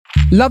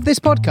Love this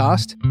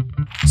podcast?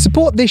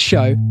 Support this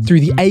show through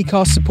the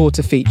Acast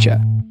supporter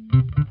feature.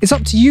 It's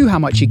up to you how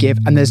much you give,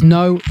 and there's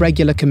no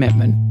regular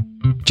commitment.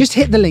 Just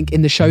hit the link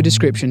in the show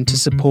description to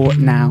support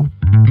now.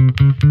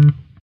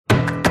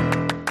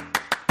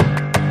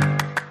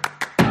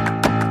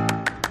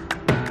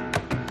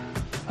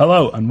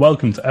 Hello and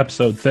welcome to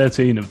episode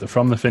 13 of the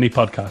From the Finney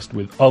podcast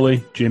with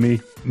Ollie,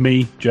 Jimmy,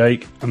 me,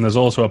 Jake, and there's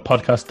also a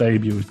podcast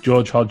debut with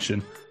George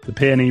Hodgson, the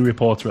P&E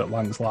reporter at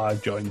Lancs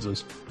Live, joins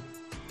us.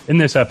 In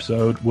this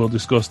episode, we'll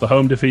discuss the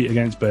home defeat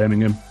against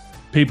Birmingham,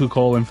 people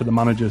calling for the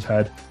manager's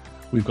head.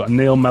 We've got a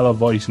Neil Mellor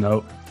voice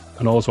note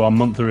and also our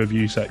monthly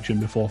review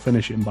section before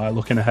finishing by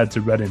looking ahead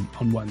to Reading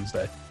on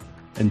Wednesday.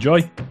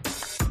 Enjoy!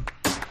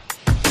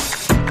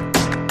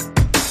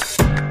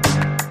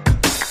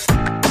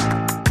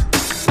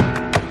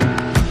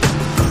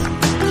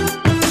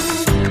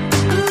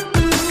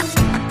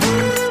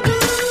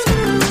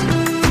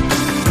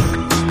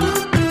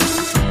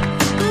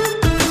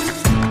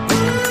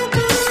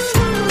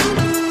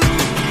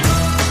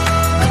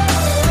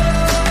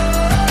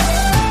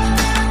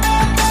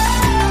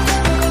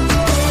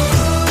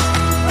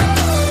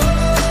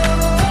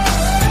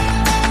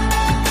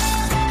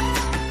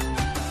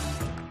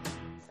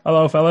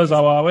 Hello, fellas.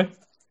 How are we?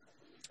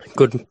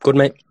 Good,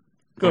 mate.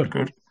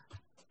 Good.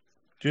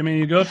 Jimmy,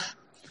 you good?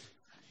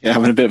 Yeah,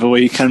 having a bit of a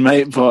weekend,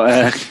 mate.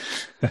 But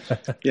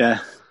yeah,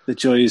 the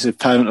joys of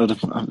parenthood,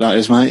 that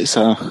is, mate.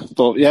 So,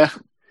 but yeah,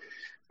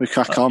 we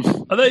crack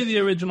on. Are they the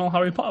original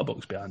Harry Potter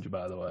books behind you,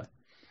 by the way?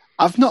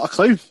 I've not a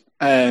clue.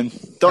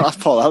 Don't ask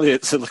Paul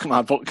Elliott to look at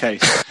my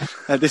bookcase.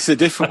 This is a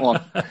different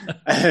one.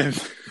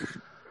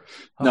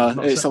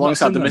 No, it's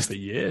alongside the for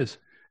years.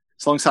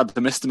 It's alongside the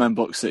Mr. Men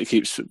books that he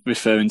keeps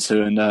referring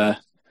to, and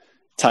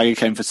Tiger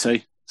came for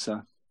tea.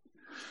 So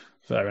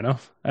fair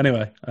enough.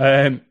 Anyway,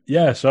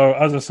 yeah. So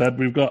as I said,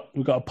 we've got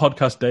a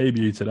podcast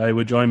debut today.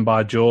 We're joined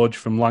by George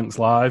from Lancs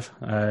Live.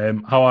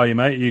 How are you,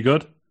 mate? Are you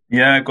good?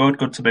 Yeah,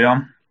 good to be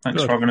on.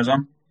 Thanks for having us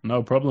on.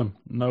 No problem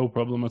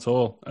at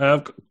all.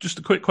 I've got just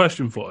a quick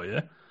question for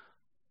you.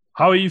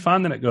 How are you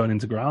finding it going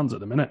into grounds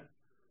at the minute?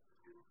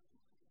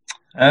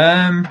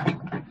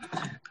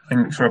 I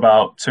think for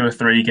about 2 or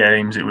 3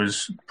 games, it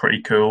was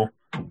pretty cool.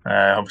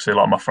 Obviously, a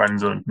lot of my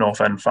friends are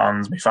North End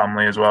fans, my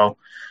family as well.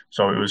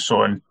 So it was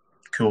sort of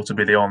cool to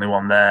be the only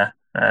one there.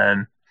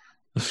 I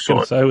was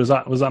going to say, was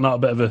that not a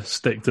bit of a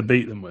stick to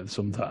beat them with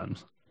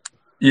sometimes?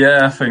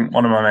 Yeah, I think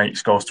one of my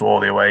mates goes to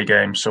all the away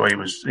games, so he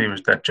was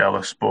dead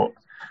jealous. But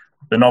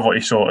the novelty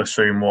sort of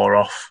soon wore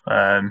off,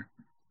 and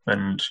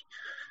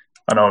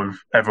I know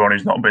everyone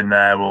who's not been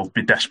there will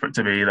be desperate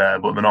to be there,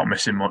 but they're not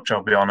missing much,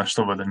 I'll be honest,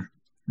 other than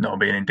not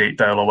being in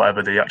Deepdale or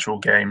whatever. The actual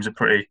games are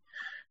pretty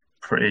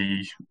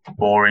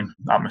boring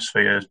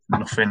atmosphere,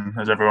 nothing,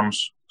 as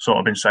everyone's sort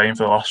of been saying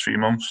for the last few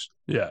months.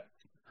 Yeah.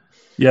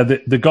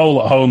 The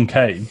goal at home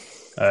came,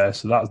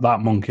 so that's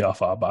that monkey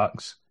off our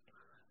backs.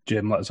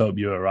 Jim, let's hope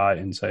you were right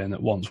in saying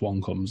that once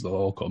one comes, they'll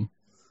all come.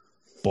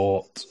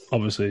 But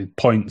obviously,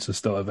 points are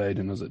still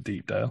evading us at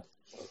Deepdale.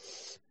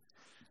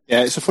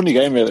 Yeah, it's a funny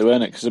game, really,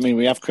 isn't it? Because, I mean,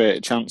 we have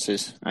created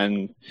chances.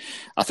 And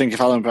I think if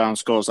Alan Brown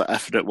scores that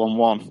effort at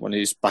 1-1 when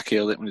he's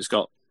back-heeled it, when he's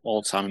got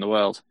all the time in the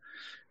world,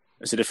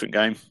 it's a different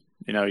game.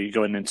 You know, you're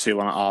going in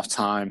 2-1 at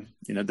half-time.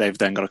 You know, they've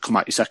then got to come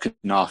at your second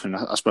half. And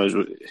I suppose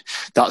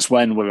that's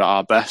when we're at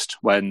our best,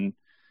 when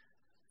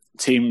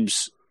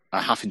teams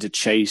are having to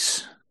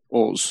chase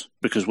us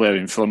because we're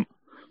in front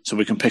so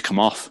we can pick them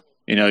off.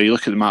 You know, you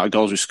look at the amount of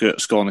goals we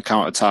score on the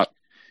counter-attack,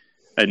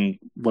 and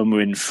when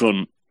we're in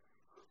front,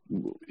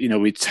 you know,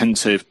 we tend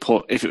to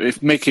put,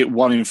 if make it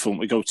 1 in front,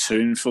 we go 2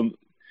 in front.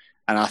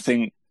 And I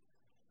think,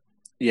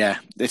 yeah,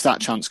 if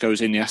that chance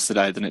goes in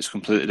yesterday, then it's a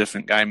completely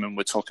different game. And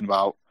we're talking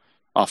about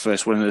our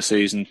first win of the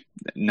season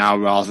now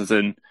rather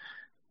than,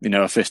 you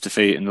know, a 5th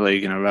defeat in the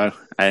league in a row.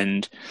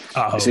 And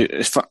at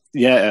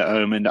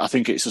home. And I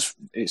think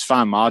it's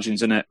fine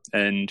margins, isn't it?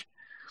 And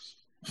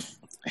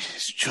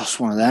it's just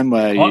one of them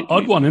where...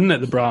 Odd one, isn't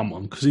it, the Brown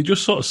one? Because he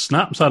just sort of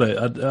snaps at it.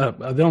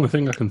 The only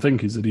thing I can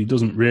think is that he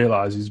doesn't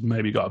realise he's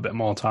maybe got a bit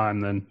more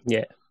time than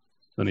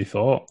he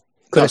thought.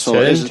 Could have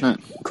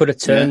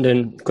turned Yeah.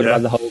 And could have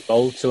had the whole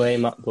goal to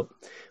aim at. But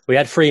we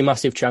had 3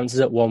 massive chances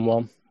at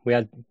 1-1. We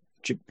had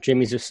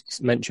Jimmy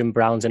just mentioned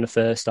Brown's in the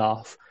first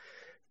half.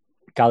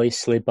 Gally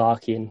slid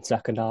Barkey in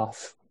second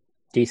half.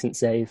 Decent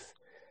save.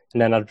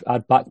 And then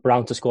I'd back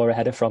Brown to score a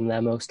header from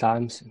there most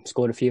times.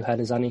 Scored a few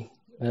headers, hasn't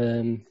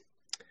he?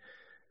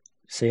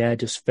 So yeah,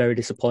 just very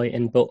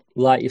disappointing. But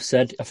like you've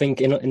said, I think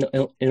in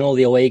all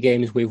the away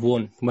games we've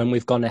won, when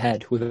we've gone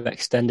ahead, we've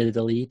extended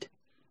the lead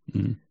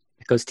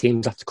because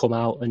teams have to come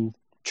out and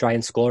try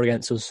and score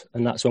against us,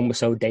 and that's when we're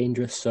so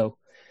dangerous. So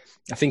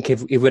I think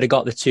if we'd have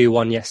got the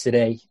 2-1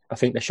 yesterday, I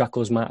think the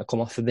shackles might have come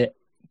off a bit,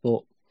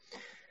 but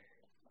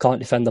can't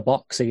defend the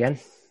box again.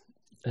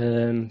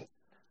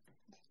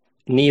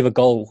 Neither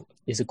goal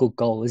is a good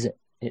goal, is it?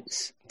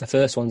 It's the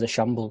first one's a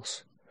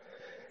shambles.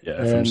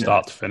 Yeah, from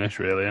start to finish,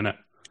 really, isn't it?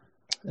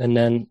 And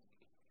then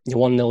you're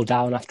 1-0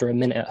 down after a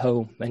minute at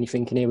home, and you're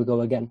thinking, here we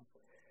go again.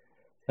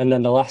 And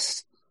then the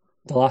last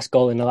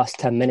goal in the last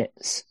 10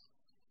 minutes,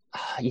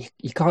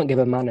 you can't give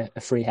a man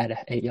a free header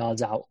 8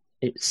 yards out.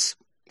 It's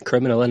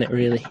criminal, isn't it,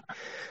 really?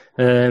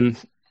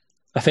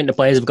 I think the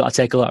players have got to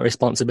take a lot of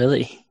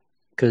responsibility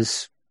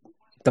because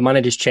the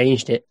manager's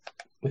changed it.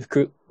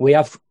 We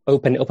have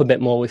opened it up a bit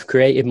more. We've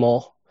created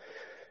more.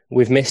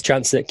 We've missed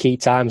chances at key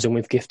times and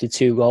we've gifted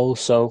 2 goals.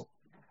 So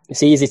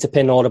it's easy to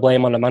pin all the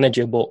blame on the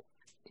manager, but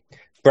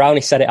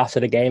Brownie said it after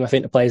the game. I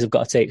think the players have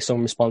got to take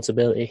some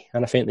responsibility,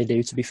 and I think they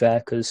do, to be fair,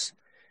 because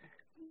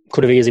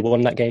could have easily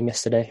won that game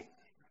yesterday.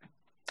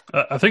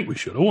 I think we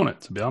should have won it,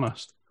 to be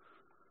honest.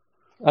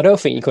 I don't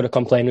think you could have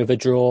complained with a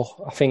draw.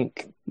 I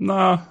think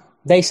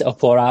they set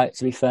up all right,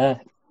 to be fair,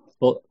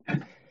 but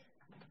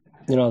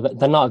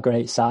they're not a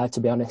great side, to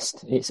be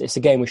honest. It's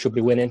a game we should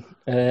be winning.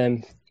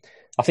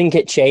 I think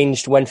it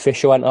changed when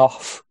Fisher went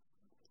off.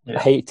 Yeah.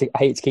 I hate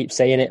to keep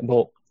saying it,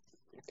 but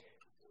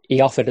he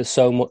offered us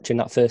so much in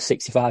that first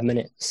 65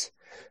 minutes.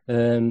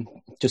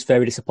 Just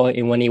very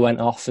disappointing when he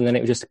went off, and then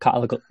it was just a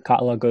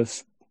catalogue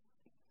of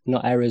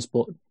not errors,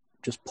 but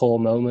just poor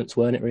moments,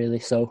 weren't it, really?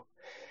 So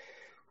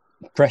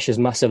pressure's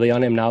massively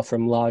on him now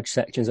from large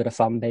sections of the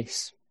fan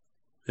base.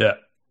 Yeah.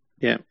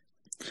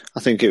 I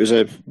think it was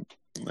a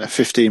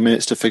 15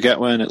 minutes to forget,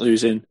 weren't it,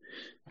 losing?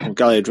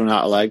 Galley had run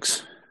out of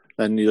legs,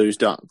 then you lose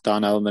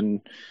Darnell, and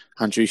then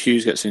Andrew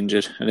Hughes gets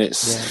injured, and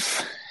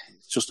it's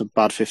just a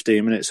bad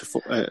 15 minutes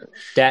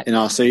in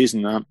our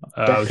season. That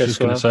I was just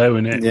going to say,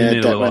 we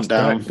nearly lost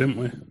down, didn't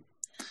we?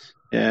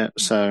 Yeah,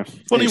 so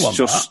funny it's one.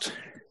 Just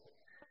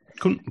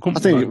couldn't I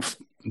think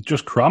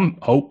just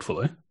cramp.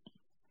 Hopefully,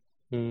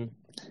 I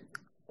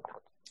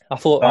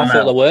thought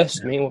the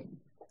worst.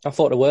 I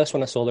thought the worst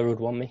when I saw the Rudd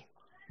won me.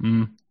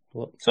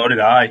 So did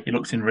I. He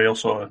looked in real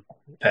sort of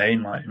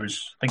pain. Like I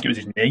think it was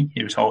his knee.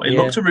 He was holding.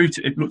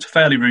 It looked a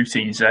fairly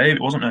routine save.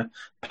 It wasn't a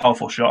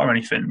powerful shot or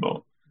anything,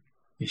 but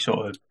he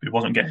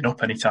wasn't getting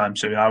up anytime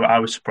soon. I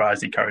was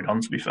surprised he carried on,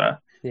 to be fair.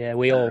 Yeah,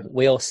 we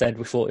all said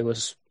we thought it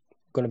was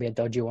going to be a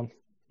dodgy one.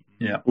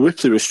 Yeah,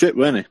 Ripley was stripped,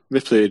 weren't he?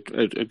 Ripley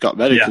had got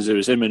ready because it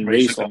was him and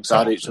Reece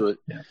alongside each other.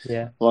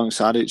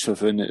 Alongside each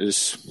other, and it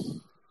was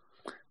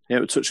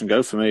touch and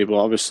go for me. But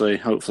obviously,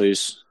 hopefully,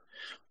 he's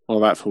all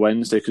right for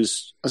Wednesday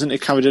because hasn't he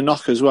carried a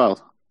knock as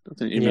well? I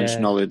think you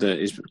mentioned, Ollie, that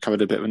he's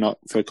carried a bit of a knock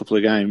for a couple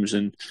of games,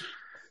 and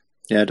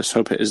just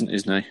hope it isn't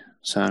his knee.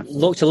 So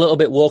looked a little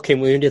bit walking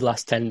wounded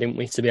last 10, didn't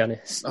we? To be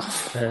honest,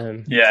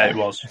 it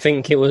was. I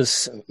think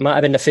might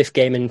have been the 5th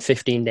game in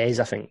 15 days.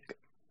 I think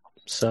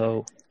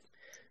so.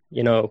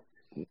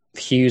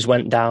 Hughes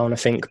went down. I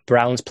think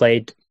Brown's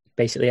played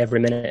basically every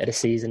minute of the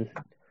season.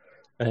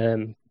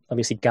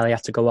 Obviously, Galley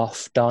had to go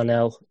off.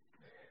 Darnell.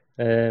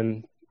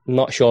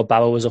 Not sure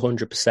Bauer was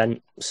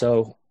 100%.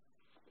 So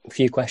a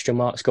few question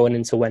marks going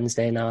into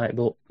Wednesday night,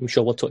 but I'm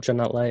sure we'll touch on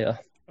that later.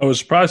 I was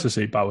surprised to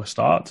see Bauer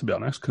start, to be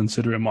honest,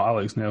 considering what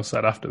Alex Neil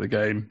said after the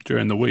game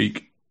during the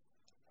week.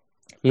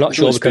 I'm not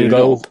sure we can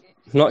go.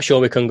 Not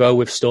sure we can go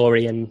with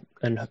Story and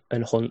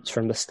Hunt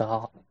from the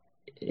start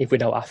if we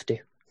don't have to.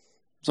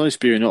 It's only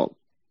spewing up.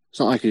 It's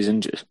not like he's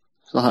injured.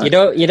 You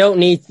don't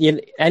need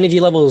energy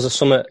levels are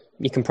something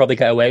you can probably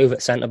get away with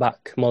at centre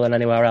back more than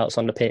anywhere else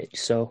on the pitch.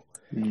 So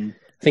I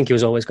think he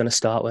was always going to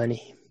start, weren't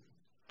he?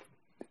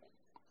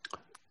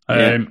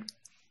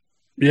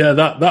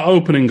 That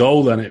opening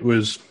goal. Then it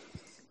was.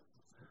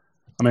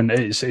 I mean,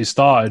 it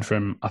started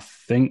from, I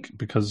think,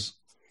 because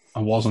I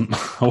wasn't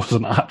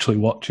actually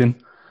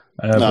watching.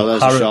 No,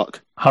 that's a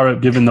shock.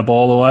 Harrop giving the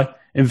ball away.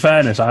 In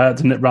fairness, I had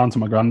to nip round to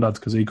my granddad's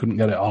because he couldn't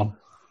get it on.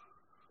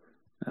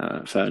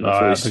 Fair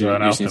enough.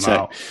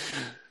 So,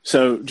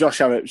 so Josh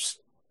Harrop's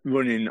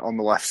running on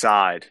the left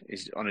side.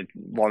 He's on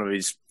one of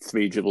his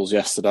 3 dribbles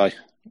yesterday.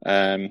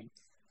 And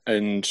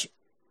to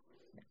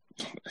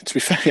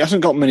be fair, he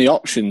hasn't got many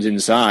options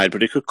inside,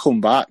 but he could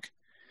come back.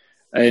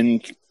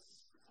 And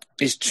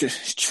he's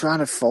trying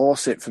to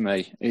force it for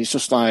me. He's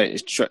just like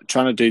he's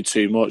trying to do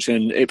too much,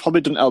 and it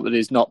probably doesn't help that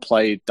he's not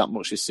played that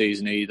much this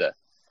season either.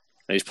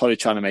 And he's probably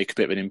trying to make a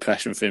bit of an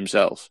impression for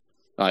himself,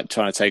 like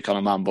trying to take on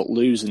a man, but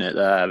losing it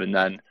there. And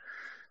then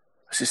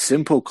it's a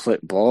simple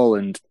clip ball,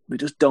 and we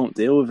just don't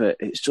deal with it.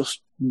 It's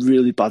just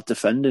really bad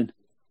defending.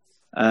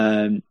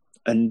 And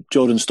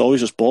Jordan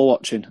Story's just ball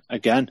watching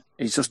again.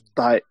 He's just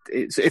like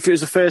if it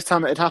was the first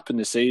time it had happened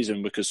this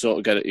season, we could sort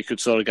of get it. You could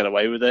sort of get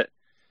away with it,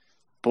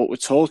 but we're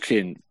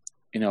talking.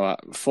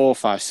 4,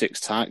 5, 6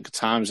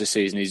 times this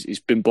season, he's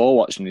been ball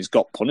watching. He's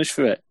got punished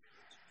for it,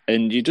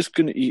 and you're just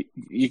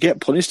you get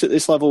punished at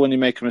this level when you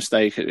make a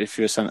mistake if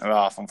you're a centre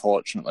half,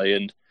 unfortunately.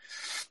 And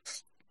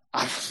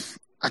I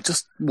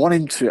just want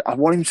him to. I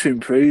want him to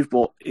improve,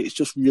 but it's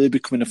just really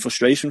becoming a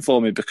frustration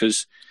for me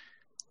because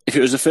if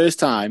it was the first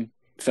time,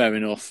 fair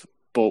enough.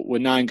 But we're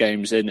 9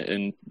 games in,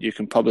 and you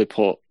can probably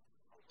put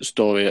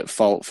Story at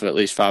fault for at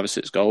least 5 or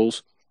 6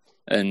 goals,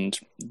 and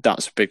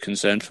that's a big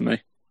concern for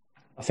me.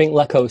 I think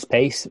Lecco's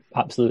pace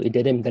absolutely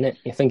did him, didn't it?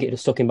 I think it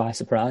just took him by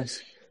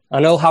surprise.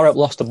 I know Harrop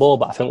lost the ball,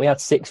 but I think we had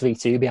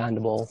 6v2 behind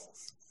the ball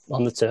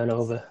on the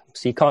turnover.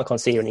 So you can't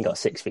concede when you got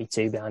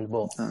 6v2 behind the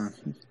ball.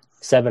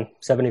 7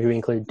 if you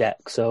include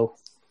Deck. So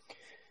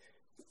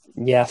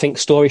Yeah, I think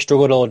Story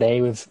struggled all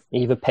day with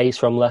either pace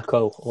from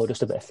Leko or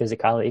just a bit of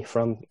physicality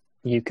from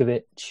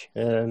Jukovic.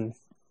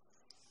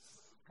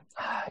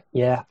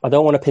 Yeah, I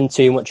don't want to pin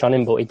too much on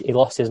him, but he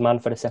lost his man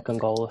for the second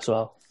goal as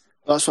well.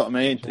 That's what I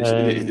mean.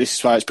 This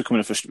is why it's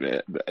becoming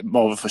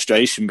more of a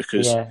frustration,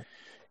 because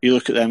you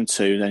look at them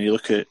two, then you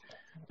look at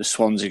the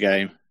Swansea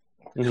game,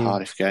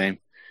 Cardiff game,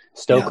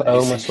 Stoke at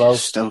home as well.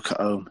 Stoke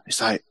at home.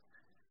 It's like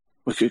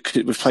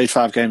we've played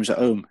 5 games at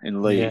home in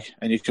the league,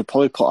 and you could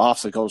probably put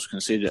half the goals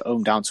conceded at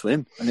home down to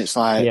him, and it's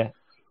like,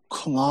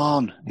 come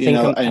on,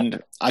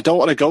 and I don't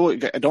want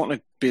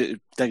to be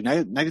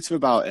negative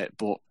about it,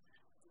 but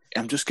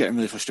I'm just getting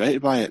really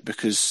frustrated by it,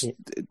 because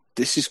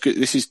this is good.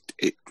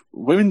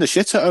 We're in the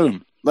shit at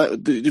home.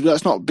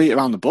 Let's not beat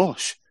around the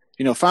bush.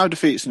 5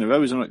 defeats in a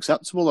row is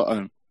unacceptable at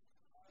home.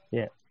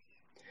 Yeah,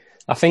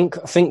 I think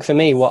for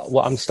me,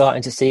 what I'm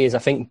starting to see is I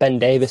think Ben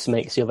Davies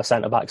makes the other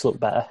centre backs look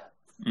better.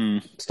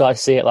 Started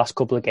to see it last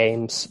couple of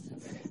games.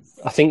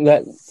 I think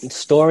that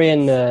Story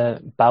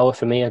and Bauer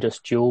for me are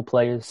just dual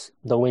players.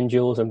 They'll win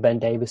duels, and Ben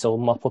Davies will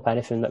mop up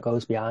anything that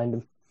goes behind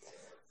him.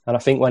 And I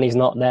think when he's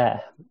not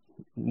there,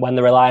 when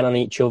they're relying on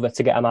each other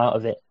to get them out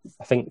of it,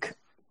 I think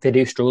they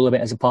do struggle a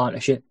bit as a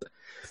partnership.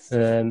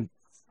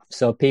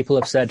 So people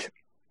have said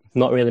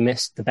not really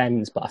missed the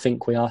Bens, but I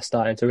think we are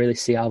starting to really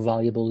see how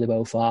valuable they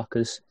both are,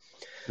 because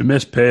we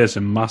missed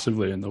Pearson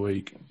massively in the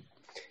week.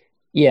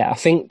 Yeah, I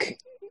think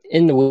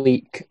in the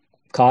week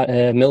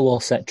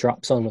Millwall set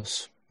traps on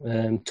us.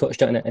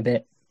 Touched on it a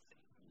bit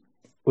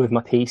with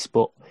my piece,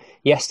 but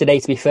yesterday,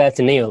 to be fair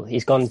to Neil,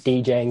 he's gone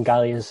DJ and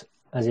Galley as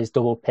his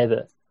double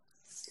pivot,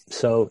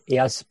 so he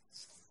has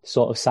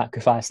sort of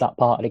sacrificed that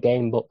part of the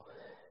game. But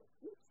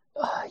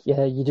you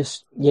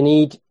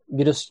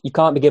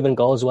can't be giving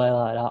goals away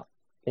like that.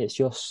 It's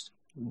just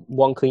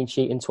 1 clean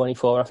sheet in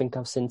 24. I think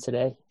I've seen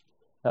today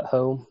at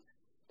home.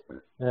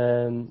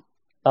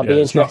 I'll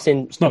be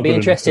interested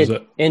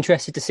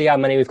to see how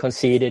many we've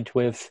conceded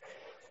with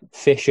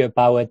Fisher,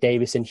 Bauer,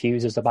 Davies and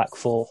Hughes as the back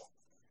 4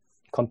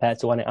 compared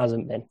to when it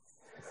hasn't been.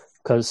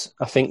 Because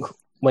I think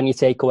when you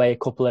take away a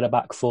couple of the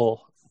back 4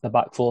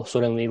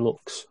 suddenly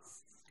looks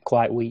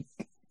quite weak.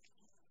 I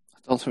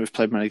don't think we've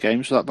played many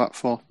games with that back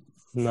 4.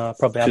 No,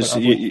 probably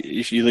haven't.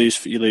 If you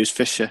lose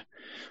Fisher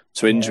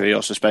to injury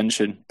or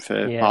suspension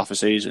for half a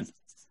season,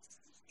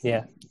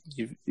 then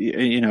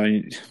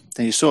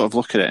you sort of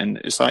look at it, and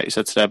it's like you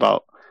said today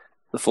about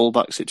the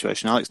fullback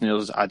situation. Alex Neil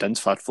has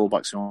identified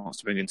fullbacks he wants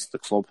to bring into the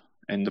club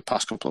in the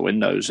past couple of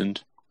windows,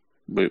 and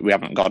we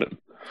haven't got him.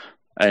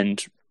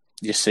 And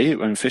you see it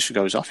when Fisher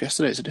goes off.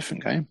 Yesterday, it's a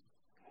different game.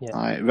 Yeah.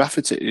 Like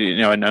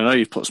Rafferty, and I know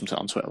you've put something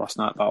on Twitter last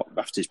night about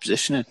Rafferty's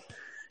positioning.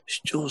 It's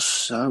just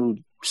so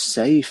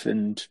safe,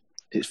 and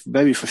it's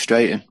very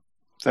frustrating.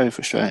 Very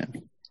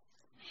frustrating.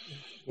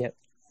 Yep.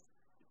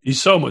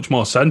 He's so much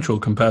more central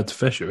compared to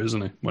Fisher,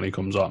 isn't he, when he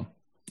comes on?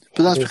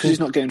 But that's because he's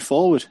not getting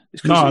forward.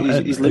 It's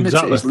because he's limited.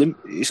 Exactly.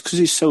 It's because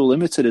he's so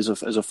limited as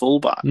a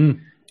fullback.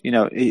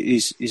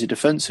 He's a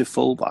defensive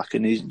fullback,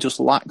 and he just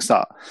lacks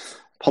that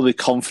probably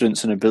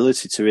confidence and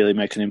ability to really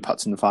make an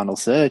impact in the final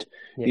third.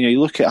 Yeah. You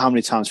look at how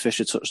many times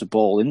Fisher touched the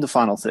ball in the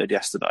final third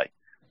yesterday.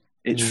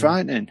 It's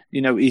frightening.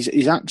 We're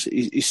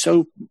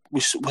so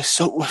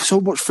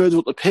much further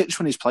up the pitch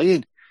when he's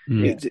playing.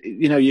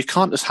 You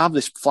can't just have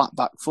this flat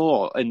back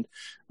 4. And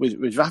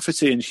with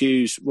Rafferty and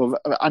Hughes,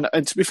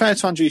 and to be fair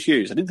to Andrew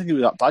Hughes, I didn't think he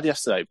was that bad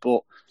yesterday.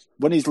 But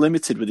when he's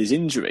limited with his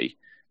injury,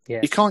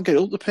 he can't get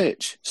up the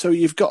pitch. So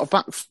you've got a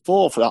back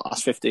 4 for that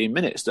last 15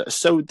 minutes that are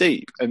so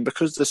deep, and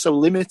because they're so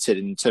limited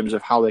in terms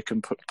of how they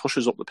can push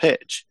us up the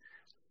pitch,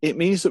 it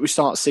means that we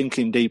start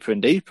sinking deeper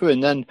and deeper,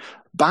 and then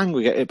bang,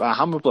 we get hit by a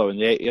hammer blow in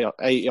the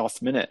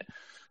 80th minute.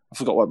 I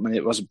forgot what minute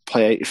it was,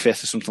 play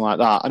 85th or something like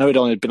that. I know he'd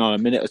only been on a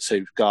minute or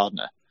two,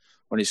 Gardner,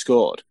 when he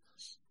scored,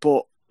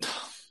 but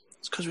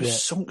it's because we've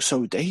sunk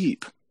so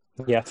deep.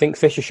 Yeah, I think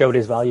Fisher showed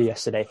his value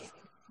yesterday.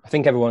 I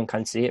think everyone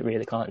can see it,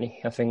 really, can't he?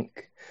 I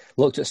think,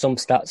 looked at some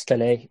stats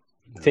today,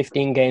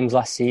 15 games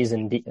last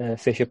season,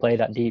 Fisher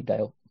played at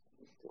Deepdale,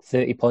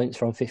 30 points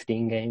from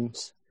 15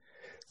 games,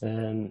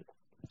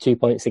 2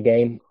 points a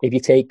game. If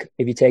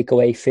you take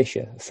away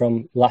Fisher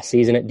from last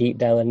season at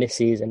Deepdale and this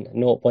season,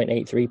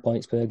 0.83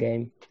 points per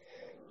game.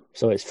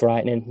 So it's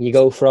frightening. You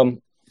go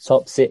from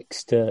top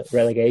 6 to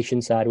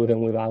relegation side with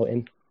and without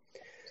him.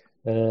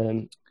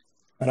 And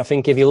I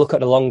think if you look at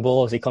the long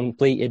balls, he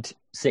completed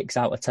 6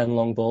 out of 10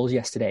 long balls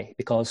yesterday,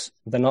 because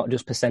they're not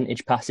just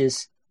percentage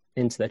passes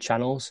into the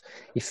channels.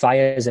 He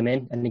fires them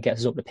in and he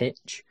gets us up the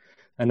pitch.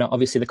 And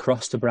obviously the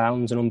cross to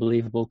Brown's an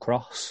unbelievable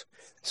cross.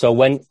 So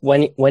when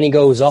he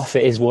goes off,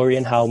 it is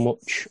worrying how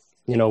much,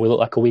 we look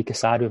like a weaker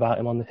side without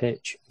him on the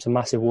pitch. It's a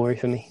massive worry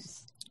for me.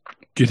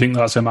 Do you think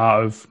that's him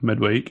out of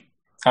midweek?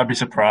 I'd be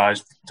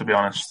surprised, to be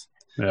honest.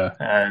 Yeah.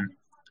 I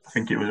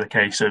think it was a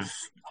case of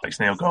Alex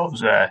Neil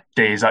goes,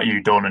 D, is that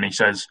you done? And he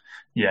says,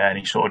 yeah, and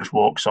he sort of just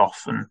walks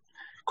off. And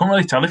couldn't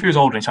really tell if he was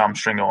holding his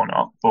hamstring or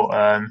not.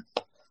 But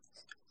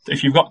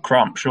if you've got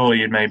cramp, surely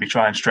you'd maybe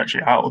try and stretch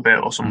it out a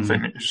bit or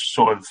something. It's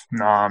sort of,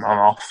 I'm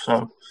off.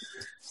 So...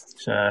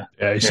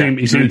 he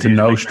seemed to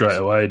know straight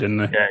away,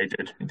 didn't he? Yeah, he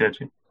did.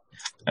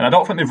 And I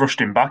don't think they've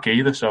rushed him back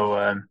either.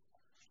 So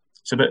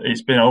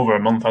it's been over a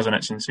month, hasn't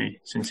it,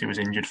 since he was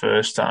injured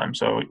first time.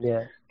 So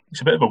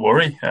it's a bit of a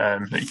worry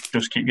that he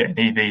does keep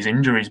getting these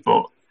injuries.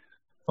 But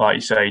like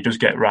you say, he does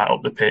get right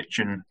up the pitch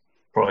and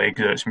probably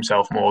exerts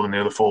himself more than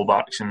the other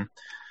fullbacks. And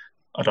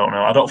I don't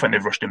know. I don't think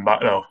they've rushed him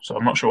back though, so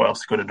I'm not sure what else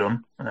they could have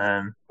done.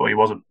 But he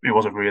was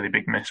a really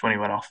big miss when he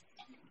went off.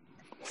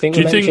 Jake,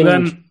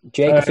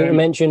 I think we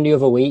mentioned the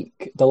other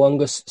week the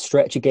longest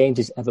stretch of games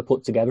he's ever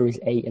put together is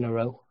 8 in a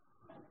row.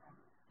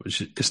 Which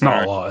it's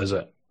not a lot, is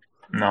it?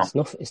 No,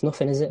 it's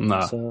nothing, is it?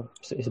 No. So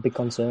it's a big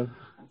concern.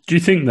 Do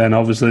you think then,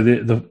 obviously,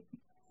 the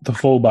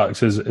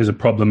fullbacks is a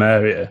problem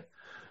area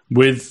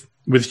with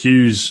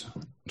Hughes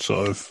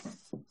sort of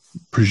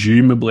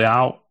presumably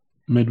out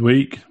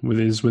midweek with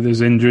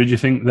his injury? Do you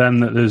think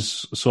then that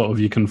there's sort of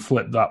you can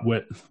flip that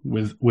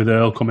with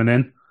Earl coming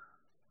in?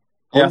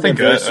 Yeah, I think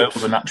Earl's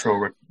a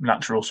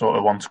natural sort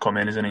of one to come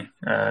in, isn't he?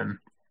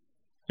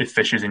 If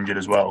Fisher's injured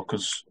as well,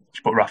 because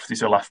you put Rafferty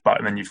to left back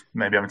and then you've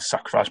maybe having to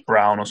sacrifice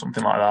Brown or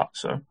something like that.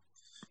 So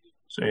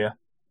yeah.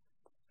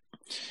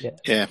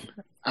 Yeah.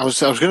 I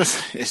was going to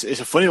say, it's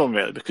a funny one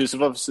really, because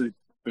obviously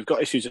we've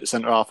got issues at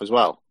centre half as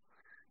well.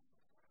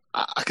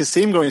 I can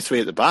see him going 3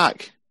 at the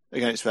back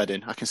against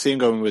Reading. I can see him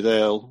going with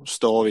Earl,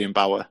 Storey and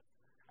Bauer.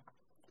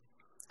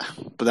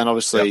 But then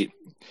obviously,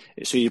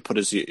 it's who you put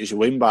as your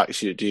wing backs.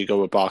 Do you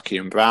go with Barkey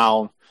and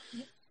Brown?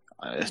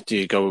 Do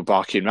you go with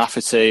Barkey and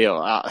Rafferty?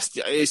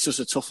 It's just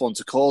a tough one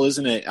to call,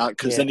 isn't it?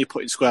 Because then you're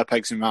putting square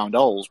pegs in round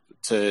holes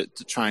to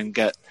try and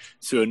get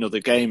through another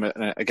game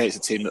against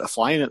a team that are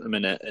flying at the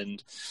minute.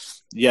 And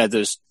yeah,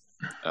 there's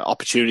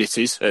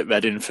opportunities at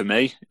Reading for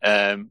me.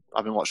 I've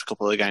been watching a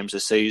couple of the games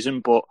this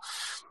season, but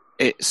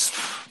it's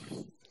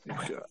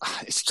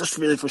just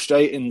really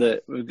frustrating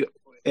that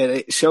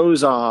it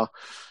shows how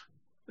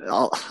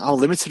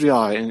limited we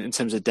are in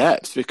terms of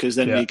depth, because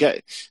then you get,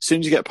 as soon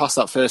as you get past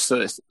that first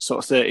sort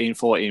of 13,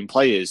 14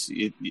 players,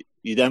 you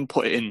then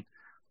put in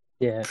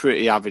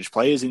pretty average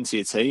players into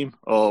your team,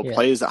 or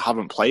players that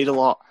haven't played a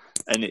lot,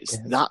 and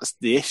that's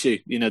the issue.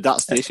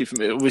 That's the issue for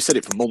me. We said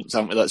it for months,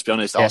 haven't we? Let's be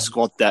honest. Our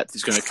squad depth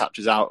is going to catch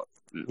us out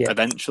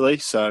eventually.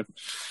 So,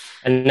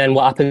 and then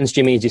what happens,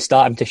 Jimmy, is you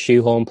start having to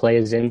shoehorn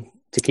players in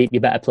to keep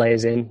your better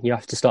players in. You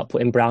have to start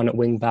putting Brown at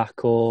wing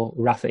back or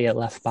Rafferty at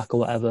left back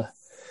or whatever.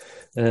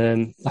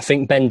 I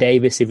think Ben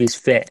Davies, if he's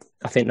fit,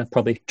 I think they'll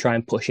probably try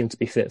and push him to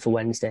be fit for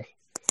Wednesday,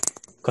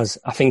 because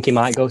I think he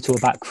might go to a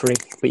back three,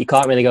 but you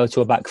can't really go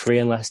to a back three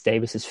unless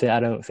Davies is fit, I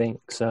don't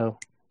think. So,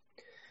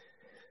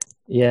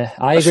 yeah,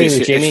 I agree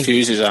with Jimmy. If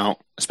Hughes is out,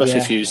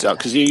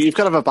 because you've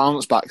got to have a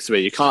balanced back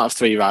three. You can't have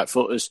 3 right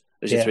footers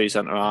as your 3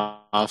 centre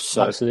halves.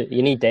 So. Absolutely,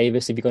 you need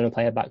Davies if you're going to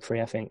play a back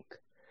three, I think.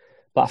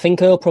 But I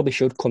think Earl probably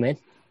should come in.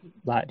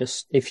 Like,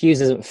 just if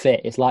Hughes isn't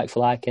fit, it's like for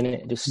like,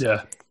 innit?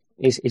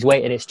 He's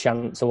waiting his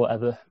chance or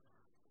whatever.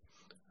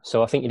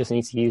 So I think you just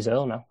need to use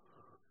Earl now.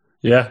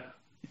 Yeah.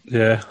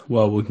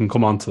 Well, we can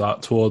come on to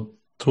that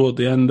toward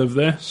the end of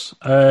this.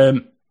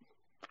 Well,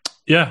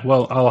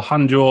 I'll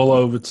hand you all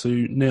over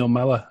to Neil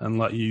Mellor and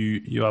let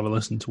you have a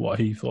listen to what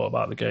he thought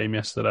about the game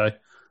yesterday.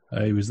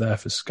 He was there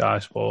for Sky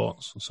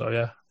Sports.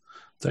 So,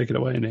 take it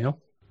away, Neil.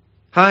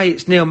 Hi,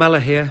 it's Neil Mellor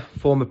here,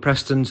 former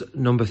Preston's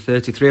number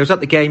 33. I was at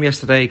the game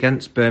yesterday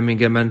against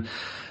Birmingham, and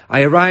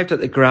I arrived at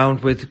the ground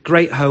with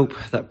great hope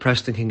that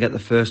Preston can get the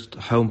first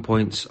home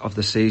points of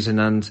the season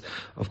and,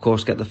 of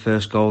course, get the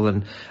first goal.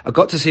 And I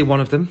got to see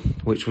one of them,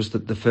 which was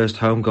the first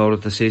home goal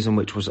of the season,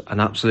 which was an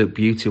absolute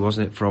beauty,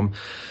 wasn't it, from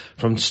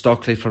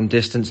Stockley from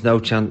distance, no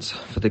chance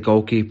for the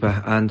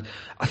goalkeeper. And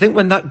I think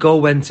when that goal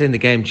went in, the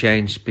game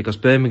changed, because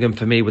Birmingham,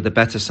 for me, were the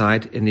better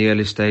side in the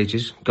early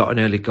stages, got an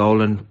early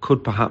goal and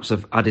could perhaps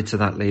have added to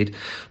that lead.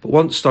 But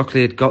once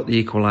Stockley had got the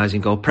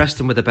equalising goal,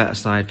 Preston were the better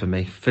side for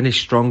me.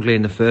 Finished strongly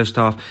in the first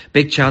half.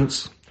 Big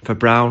chance for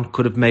Brown,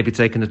 could have maybe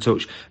taken a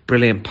touch.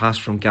 Brilliant pass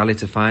from Galley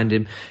to find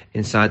him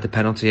inside the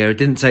penalty area.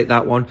 Didn't take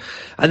that one.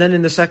 And then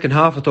in the second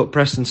half, I thought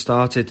Preston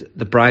started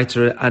the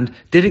brighter and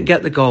didn't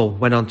get the goal,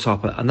 went on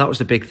top. And that was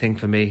the big thing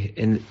for me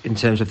in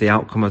terms of the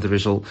outcome of the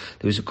result.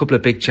 There was a couple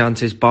of big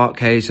chances.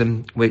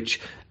 Barkhuizen,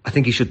 which I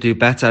think he should do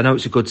better. I know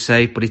it's a good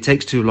save, but he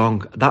takes too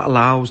long. That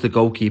allows the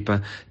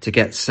goalkeeper to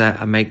get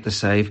set and make the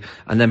save.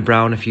 And then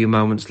Brown, a few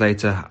moments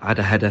later, had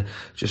a header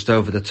just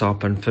over the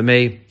top. And for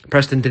me,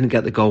 Preston didn't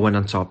get the goal, went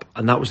on top.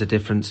 And that was the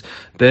difference.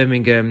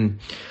 Birmingham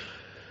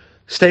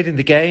stayed in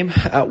the game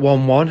at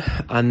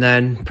 1-1, and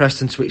then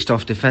Preston switched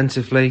off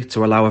defensively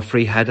to allow a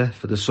free header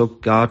for the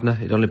sub Gardner.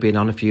 He'd only been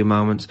on a few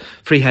moments.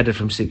 Free header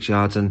from 6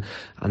 yards, and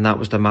that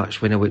was the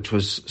match winner, which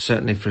was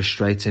certainly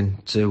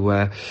frustrating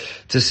to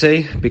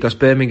see, because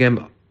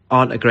Birmingham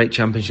aren't a great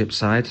championship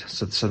side,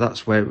 so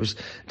that's where it was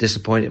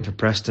disappointing for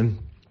Preston.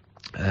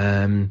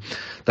 The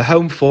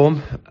home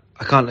form,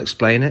 I can't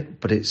explain it,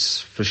 but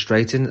it's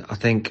frustrating. I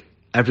think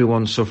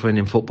everyone's suffering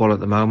in football at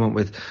the moment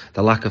with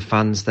the lack of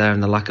fans there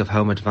and the lack of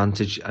home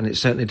advantage, and it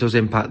certainly does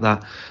impact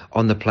that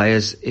on the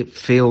players. It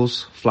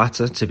feels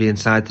flatter to be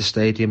inside the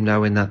stadium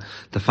knowing that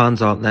the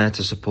fans aren't there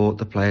to support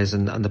the players,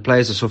 and the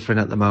players are suffering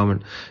at the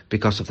moment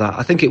because of that.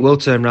 I think it will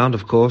turn round,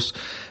 of course.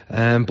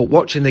 But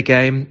watching the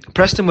game,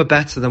 Preston were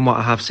better than what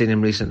I have seen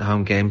in recent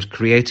home games,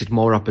 created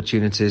more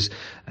opportunities.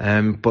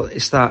 But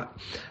it's that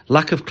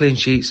lack of clean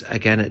sheets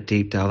again at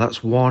Deepdale.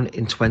 That's 1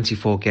 in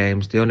 24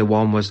 games. The only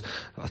one was,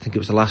 I think it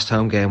was the last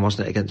home game,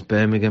 wasn't it, against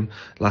Birmingham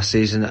last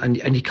season.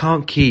 And you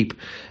can't keep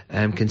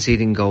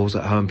conceding goals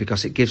at home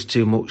because it gives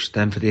too much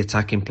then for the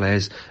attacking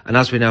players. And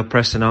as we know,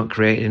 Preston aren't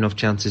creating enough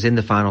chances in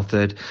the final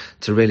third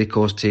to really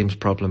cause teams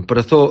problem. But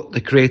I thought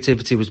the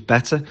creativity was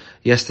better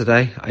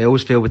yesterday. I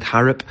always feel with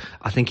Harrop,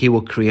 I think he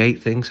will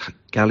create things.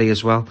 Galley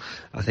as well,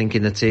 I think,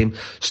 in the team.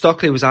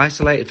 Stockley was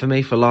isolated for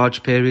me for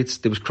large periods.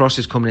 There was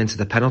crosses coming into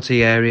the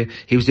penalty area.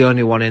 He was the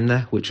only one in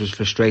there, which was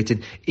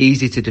frustrating.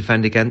 Easy to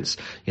defend against.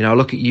 You know, I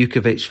look at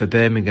Jukovic for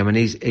Birmingham, and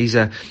he's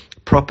a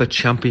proper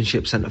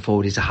championship centre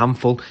forward. He's a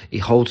handful. He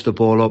holds the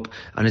ball up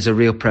and is a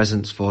real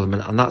presence for them.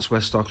 And that's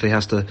where Stockley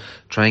has to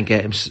try and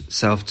get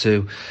himself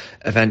to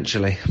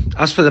eventually.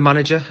 As for the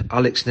manager,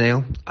 Alex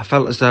Neil, I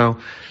felt as though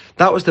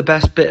that was the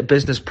best bit of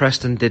business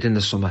Preston did in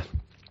the summer.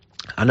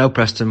 I know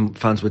Preston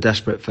fans were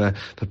desperate for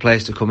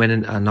players to come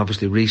in, and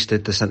obviously Reece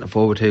did, the centre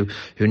forward who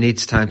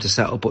needs time to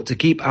settle. But to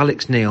keep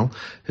Alex Neil,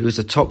 who is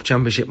a top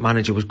championship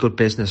manager, was good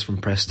business from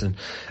Preston.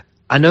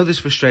 I know there's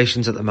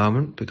frustrations at the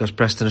moment because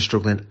Preston are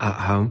struggling at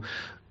home,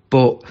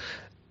 but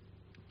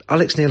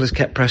Alex Neil has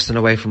kept Preston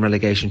away from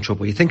relegation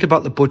trouble. You think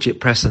about the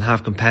budget Preston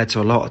have compared to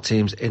a lot of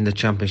teams in the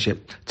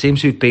Championship,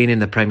 teams who've been in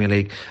the Premier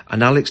League,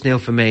 and Alex Neil,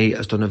 for me,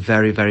 has done a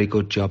very, very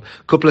good job.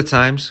 A couple of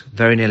times,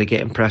 very nearly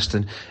getting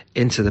Preston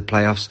into the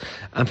playoffs.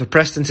 And for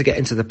Preston to get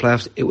into the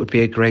playoffs, it would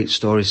be a great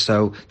story.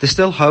 So there's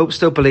still hope,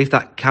 still belief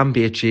that can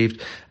be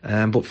achieved.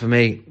 But for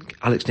me,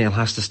 Alex Neil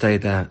has to stay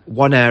there.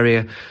 One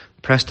area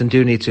Preston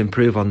do need to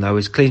improve on, though,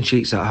 is clean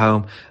sheets at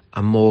home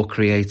and more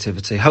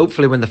creativity.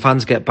 Hopefully when the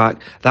fans get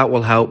back, that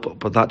will help,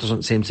 but that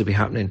doesn't seem to be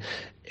happening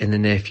in the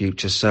near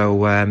future.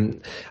 So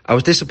I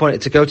was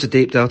disappointed to go to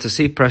Deepdale to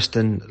see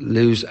Preston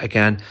lose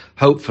again.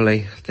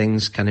 Hopefully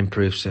things can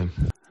improve soon.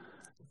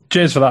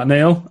 Cheers for that,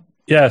 Neil.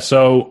 Yeah,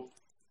 so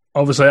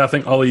obviously I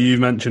think, Ollie, you've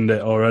mentioned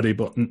it already,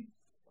 but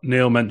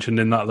Neil mentioned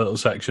in that little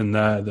section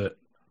there that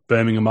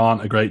Birmingham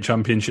aren't a great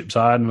championship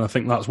side, and I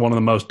think that's one of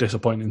the most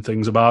disappointing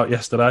things about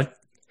yesterday.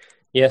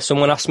 Yeah,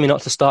 someone asked me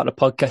not to start the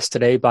podcast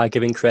today by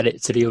giving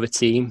credit to the other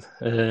team.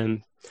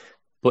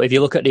 But if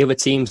you look at the other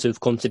teams who've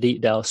come to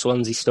Deepdale,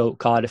 Swansea, Stoke,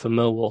 Cardiff and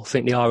Millwall, I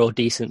think they are all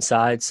decent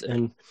sides.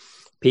 And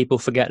people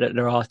forget that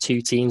there are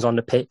 2 teams on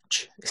the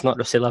pitch. It's not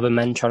just 11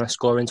 men trying to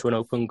score into an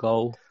open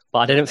goal. But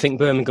I didn't think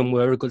Birmingham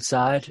were a good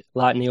side.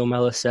 Like Neil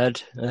Mellor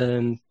said,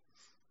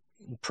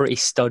 pretty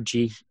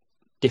stodgy,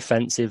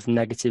 defensive,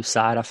 negative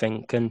side, I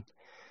think. And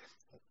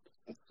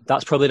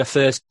that's probably the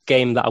first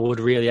game that I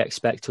would really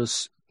expect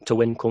us to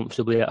win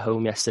comfortably at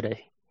home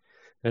yesterday.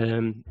 So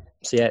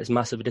yeah, it's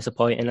massively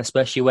disappointing,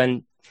 especially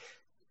when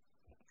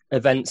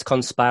events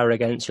conspire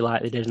against you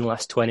like they did in the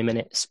last 20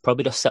 minutes.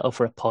 Probably just settle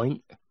for a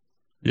point.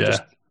 Yeah.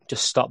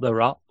 Just stop the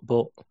rot.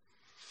 But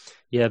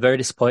yeah, very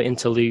disappointing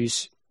to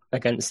lose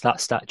against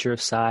that stature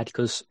of side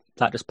because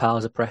that just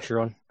piles of pressure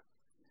on.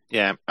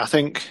 Yeah, I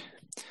think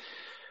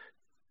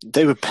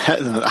they were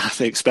better than I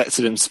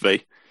expected them to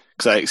be,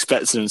 because I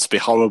expected them to be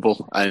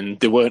horrible, and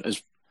they weren't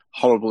as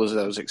horrible as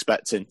I was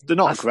expecting. They're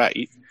not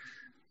great.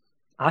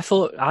 I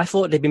thought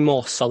they'd be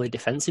more solid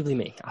defensively,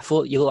 me. I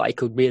thought you looked like you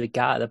could really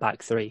get out of the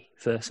back 3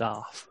 first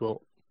half, but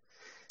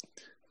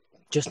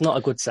just not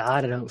a good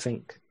side, I don't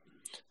think.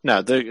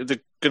 No, they're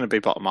going to be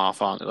bottom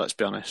half, aren't they? Let's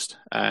be honest.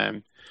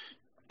 And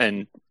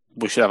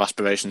we should have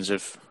aspirations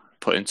of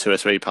putting 2 or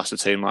 3 past a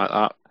team like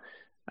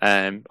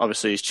that.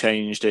 Obviously, he's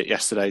changed it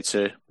yesterday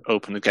to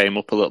open the game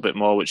up a little bit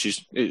more, which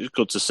is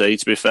good to see.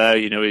 To be fair,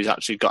 you know, he's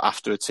actually got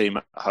after a team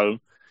at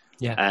home.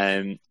 Yeah.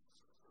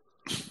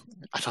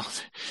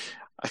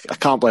 I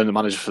can't blame the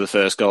manager for the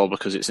first goal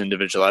because it's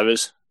individual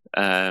errors.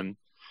 You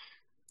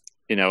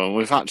know, and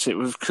we've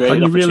created.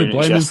 Can you really opportunities blame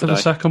him for yesterday. the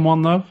second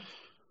one though?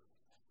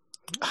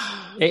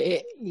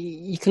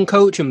 You can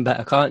coach him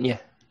better, can't you?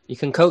 You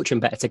can coach him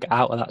better to get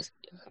out of that.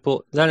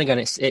 But then again,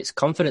 it's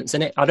confidence,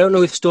 isn't it? I don't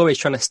know if Story's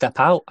trying to step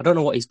out. I don't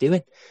know what he's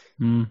doing.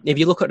 If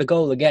you look at the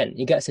goal again,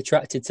 he gets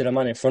attracted to the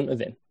man in front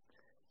of him,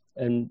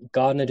 and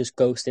Gardner just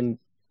ghosts him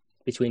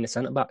between the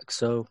centre backs.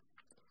 So.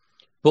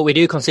 But we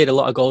do concede a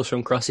lot of goals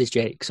from crosses,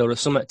 Jake, so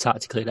there's something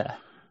tactically there.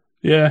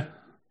 Yeah.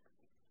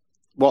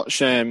 Watch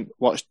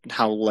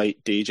how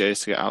late DJ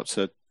is to get out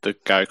to the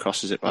guy who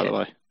crosses it, by the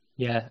way.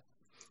 Yeah.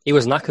 He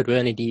was knackered,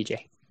 weren't he,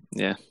 DJ?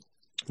 Yeah.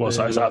 What's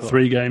that? Is that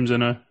 3 games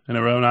in a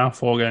row now?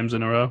 4 games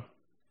in a row?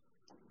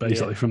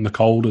 Basically from the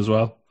cold as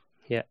well.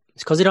 Yeah.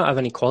 It's because he don't have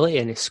any quality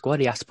in his squad.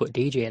 He has to put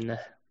DJ in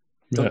there.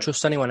 Don't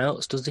trust anyone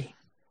else, does he?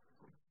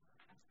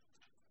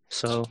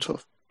 So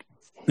tough.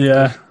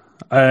 Yeah.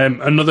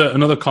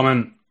 Another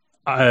comment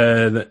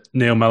that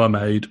Neil Mellor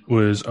made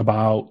was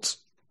about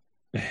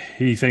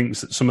he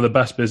thinks that some of the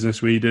best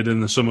business we did in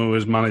the summer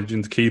was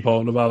managing to keep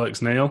hold of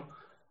Alex Neil.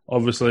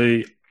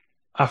 Obviously,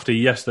 after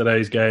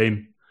yesterday's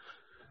game,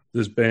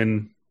 there's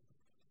been,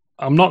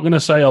 I'm not going to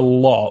say a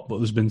lot, but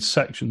there's been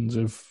sections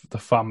of the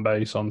fan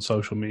base on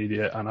social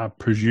media, and I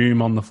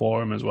presume on the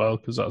forum as well,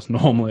 because that's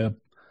normally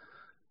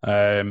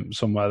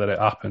somewhere that it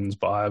happens,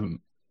 but I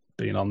haven't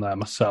been on there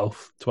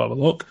myself to have a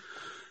look.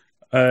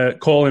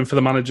 Calling for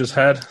the manager's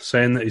head,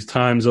 saying that his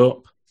time's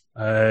up.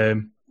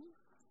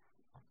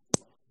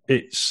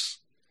 It's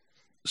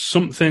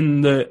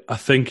something that I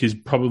think is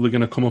probably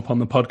going to come up on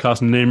the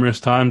podcast numerous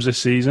times this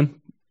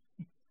season,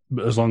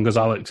 as long as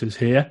Alex is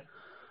here.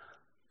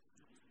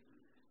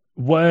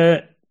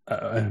 Where,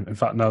 in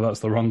fact, no, that's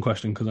the wrong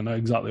question because I know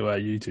exactly where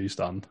you two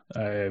stand.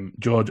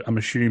 George, I'm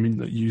assuming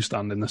that you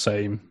stand in the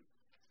same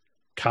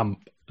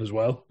camp as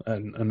well,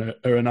 and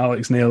are an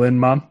Alex Neil in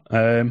man.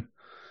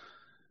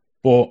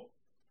 But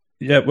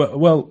yeah,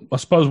 well, I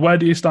suppose where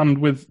do you stand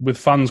with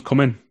fans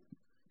coming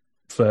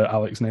for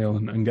Alex Neil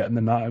and getting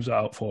the knives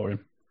out for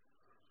him?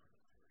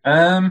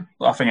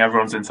 I think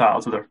everyone's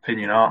entitled to their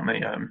opinion, aren't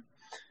they?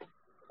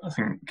 I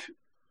think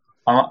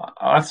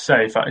I'd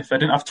say if I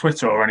didn't have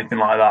Twitter or anything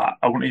like that,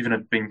 I wouldn't even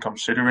have been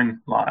considering.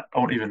 That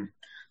wouldn't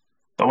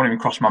even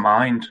cross my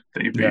mind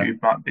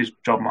that his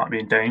job might be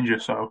in danger.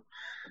 So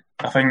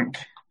I think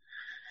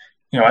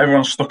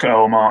everyone's stuck at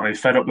home, aren't they?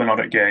 Fed up they're not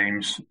at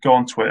games. Go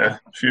on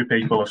Twitter. A few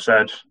people have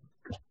said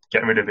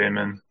get rid of him,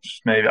 and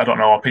maybe I don't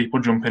know. Are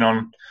people jumping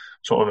on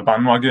sort of a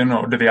bandwagon,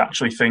 or do they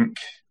actually think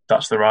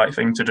that's the right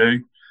thing to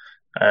do?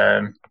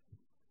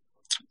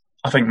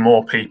 I think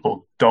more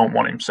people don't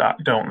want him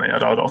sacked, don't they? I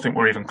don't think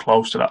we're even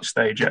close to that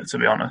stage yet, to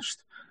be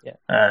honest. Yeah.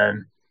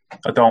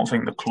 I don't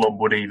think the club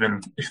would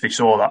even, if they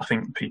saw that, I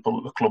think people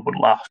at the club would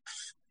laugh,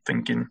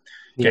 thinking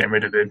getting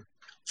rid of him.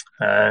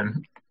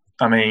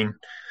 I mean,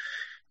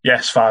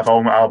 yes, 5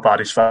 home. How bad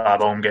is 5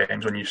 home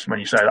games when you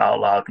say that out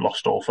loud?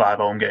 Lost all 5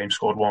 home games,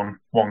 scored one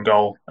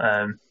goal.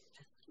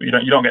 You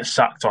don't get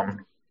sacked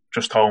on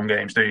just home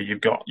games, do you?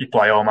 You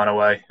play home and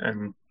away,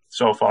 and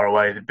so far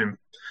away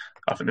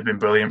I think they've been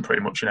brilliant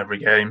pretty much in every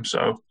game.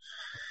 So,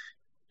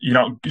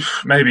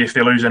 maybe if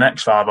they lose the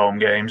next 5 home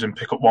games and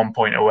pick up 1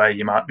 point away,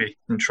 you might be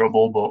in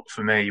trouble. But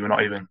for me, we're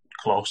not even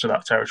close to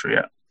that territory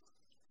yet.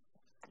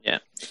 Yeah,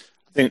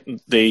 I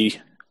think there's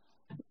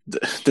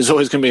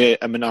always going to be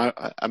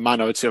a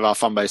minority of our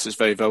fan base that's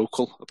very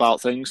vocal about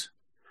things,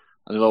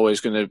 and they're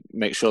always going to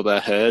make sure they're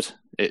heard.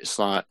 It's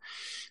like,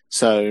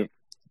 so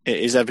it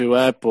is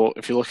everywhere, but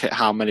if you look at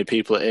how many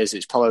people it is,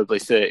 it's probably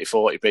 30,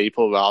 40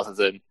 people rather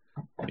than,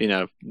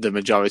 the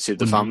majority of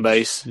the fan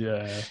base.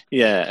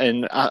 Yeah.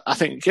 And I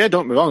think, don't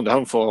get me wrong, the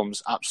home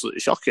form's absolutely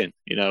shocking.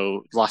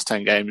 Last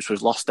 10 games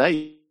we've lost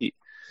 8,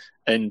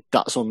 and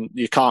that's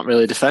you can't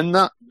really defend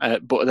that.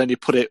 But then you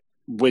put it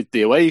with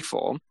the away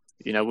form,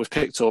 we've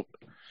picked up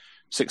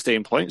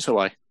 16 points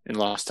away in the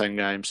last 10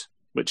 games,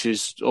 which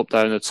is up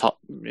there in the top,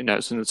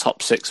 it's in the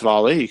top 6 of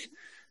our league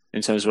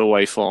in terms of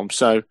away form.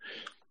 So,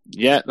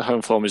 yeah, the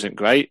home form isn't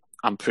great.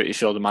 I'm pretty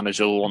sure the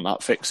manager will want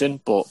that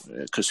fixing, but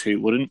because who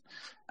wouldn't?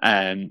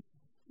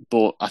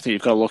 But I think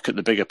you've got to look at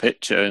the bigger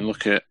picture and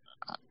look at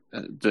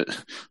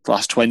the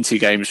last 20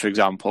 games, for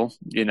example.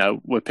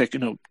 We're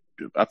picking up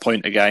a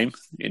point a game.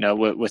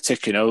 We're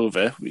ticking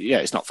over. Yeah,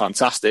 it's not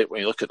fantastic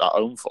when you look at that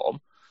home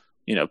form.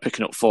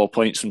 Picking up 4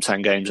 points from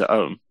 10 games at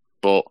home,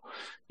 but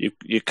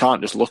you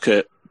can't just look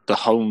at the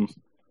home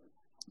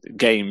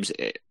games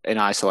in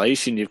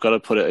isolation. You've got to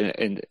put it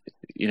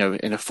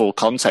in a full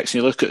context.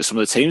 And you look at some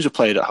of the teams who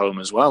played at home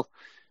as well.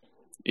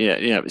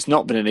 It's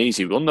not been an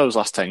easy run those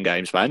last 10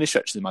 games by any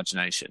stretch of the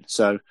imagination.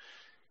 So,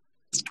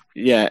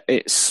 yeah,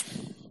 it's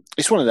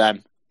one of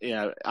them.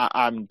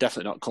 I'm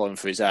definitely not calling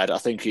for his head. I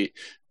think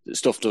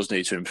stuff does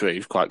need to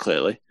improve quite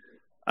clearly.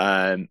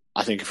 I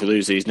think if we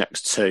lose these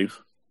next 2,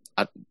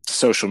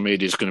 social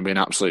media is going to be an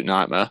absolute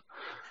nightmare.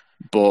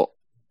 But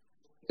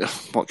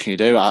what can you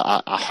do?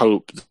 I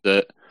hope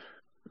that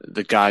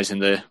the guys in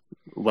the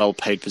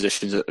well-paid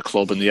positions at the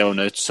club and the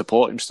owner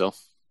support him still.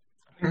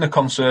 I think the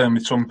concern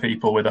with some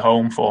people with the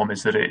home form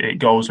is that it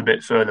goes a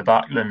bit further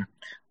back than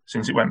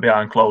since it went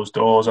behind closed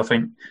doors.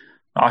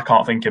 I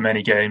can't think of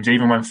many games,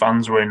 even when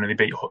fans were in and they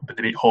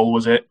beat Hull,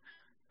 was it?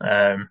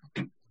 There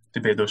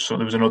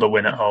was another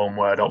win at home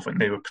where I don't think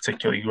they were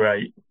particularly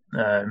great.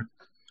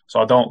 So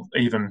I don't,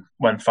 even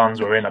when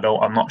fans were in,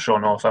 I'm not sure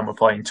North End were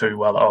playing too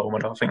well at home. I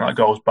don't think that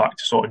goes back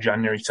to sort of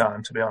January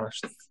time, to be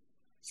honest.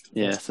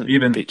 Yeah,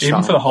 even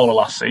for the whole of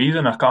last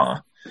season, I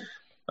can't.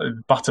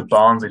 Battered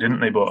Barnsley, didn't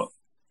they? But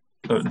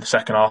the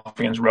second half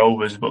against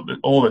Rovers, but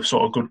all the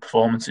sort of good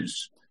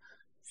performances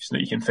that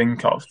you can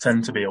think of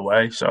tend to be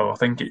away. So I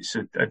think it's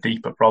a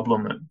deeper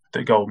problem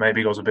that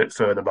goes a bit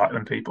further back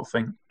than people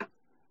think.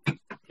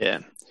 Yeah,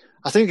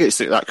 I think it's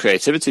that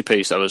creativity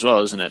piece though as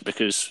well, isn't it?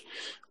 Because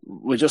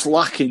we're just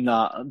lacking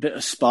that bit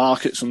of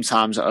spark at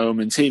sometimes at home,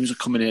 and teams are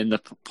coming in, they're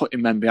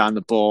putting men behind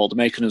the ball, they're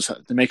making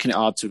it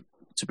hard to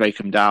break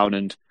them down,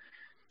 and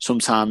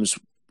sometimes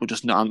we're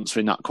just not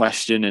answering that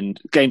question, and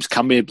games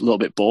can be a little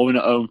bit boring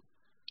at home.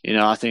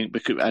 I think,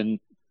 and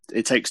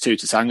it takes 2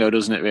 to tango,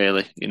 doesn't it,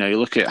 really? You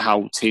look at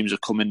how teams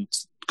have come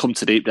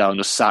to deep down,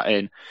 just sat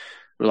in,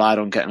 relied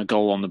on getting a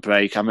goal on the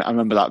break. I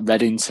remember that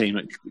Reading team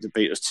that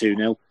beat us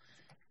 2-0,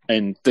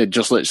 and they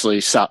just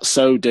literally sat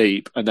so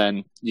deep, and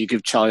then you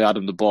give Charlie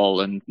Adam the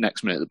ball, and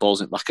next minute the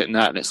ball's in back at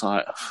net, and it's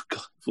like, oh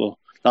God, well,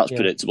 that's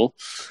predictable.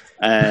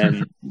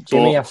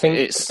 Jimmy, I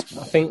think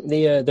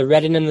the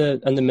Reading and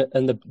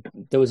the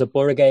there was a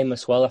Borough game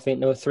as well. I think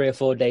they were 3 or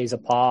 4 days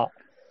apart.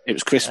 It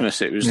was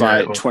Christmas. It was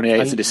like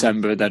 28th of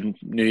December, then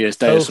New Year's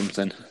Day or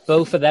something.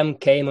 Both of them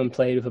came and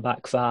played with a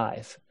back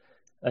five,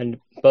 and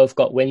both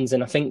got wins.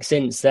 And I think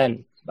since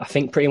then, I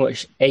think pretty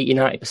much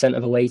 80-90%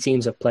 of away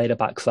teams have played a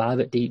back five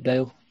at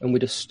Deepdale,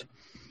 and it's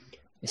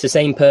the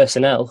same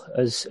personnel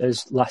as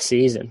last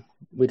season.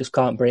 We just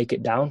can't break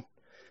it down,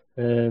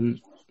 and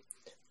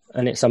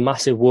it's a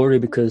massive worry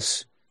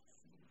because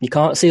you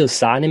can't see us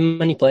signing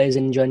many players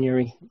in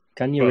January,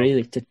 can you?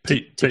 Really?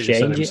 Pete change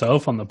said it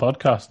himself on the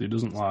podcast, he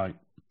doesn't like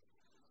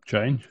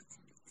change.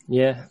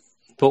 Yeah,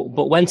 but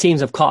when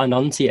teams have cottoned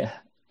onto you,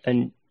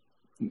 and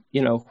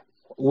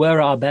we're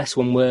at our best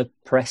when we're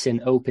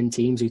pressing open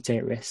teams who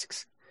take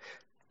risks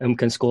and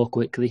can score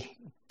quickly.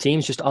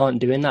 Teams just aren't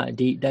doing that at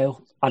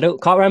Deepdale.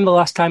 Can't remember the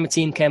last time a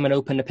team came and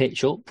opened the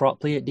pitch up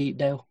properly at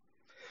Deepdale.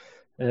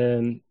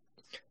 And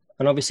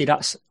obviously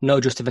that's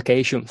no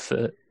justification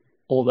for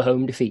all the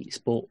home defeats,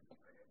 but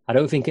I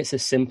don't think it's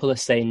as simple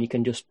as saying you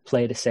can just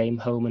play the same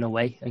home and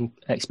away and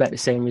expect the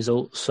same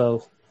results.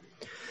 So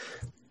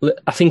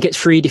I think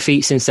it's 3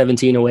 defeats in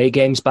 17 away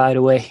games, by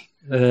the way.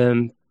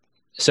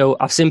 So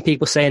I've seen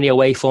people saying the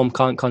away form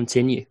can't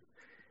continue.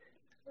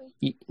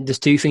 There's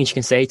 2 things you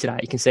can say to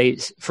that. You can say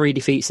it's 3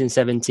 defeats in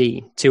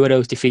 17. 2 of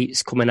those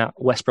defeats coming at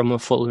West Brom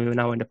and Fulham, who are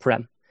now in the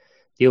Prem.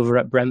 The other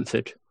at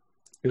Brentford,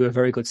 who were a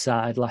very good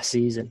side last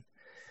season.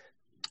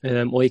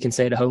 Or you can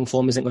say the home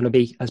form isn't going to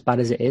be as bad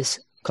as it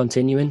is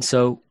continuing.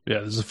 So yeah,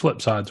 there's a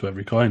flip side to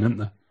every coin, isn't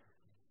there?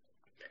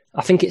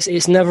 I think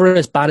it's never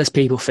as bad as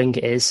people think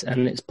it is,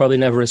 and it's probably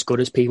never as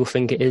good as people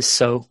think it is.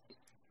 So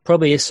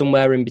probably is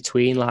somewhere in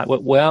between. Like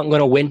we aren't going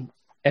to win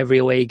every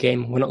away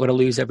game. We're not going to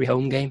lose every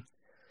home game.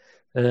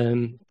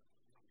 And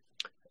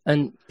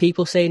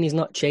people saying he's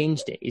not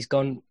changed it. He's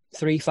gone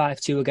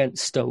 3-5-2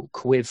 against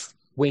Stoke with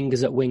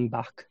wingers at wing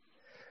back.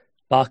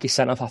 Barkley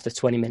sent off after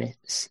 20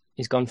 minutes.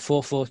 He's gone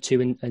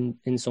 4-4-2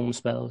 in some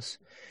spells.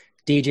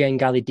 DJ and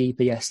Gally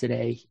deeper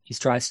yesterday. He's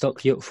tried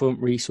Stockley up front,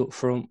 Reece up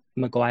front,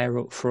 Maguire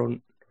up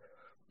front.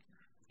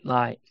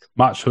 Like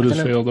Match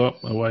Huddersfield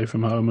up away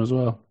from home as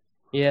well.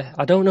 Yeah,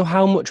 I don't know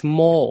how much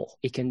more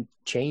he can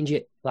change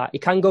it. Like he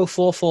can go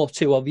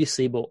 4-4-2,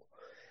 obviously, but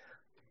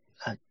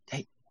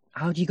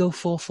how do you go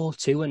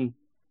 4-4-2 and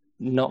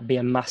not be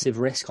a massive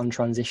risk on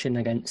transition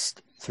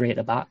against 3 at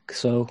the back?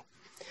 So,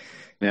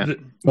 yeah.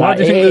 Why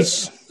do you think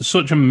there's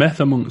such a myth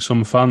amongst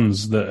some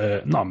fans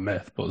that not a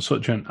myth, but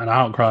such an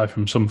outcry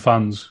from some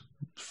fans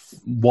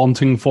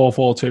wanting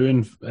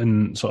 4-4-2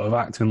 and sort of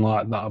acting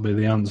like that'll be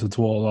the answer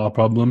to all our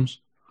problems?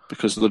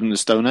 Because they live in the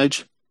Stone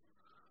Age.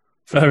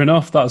 Fair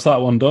enough. That's that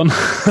one done.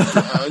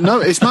 No,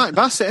 it's Mike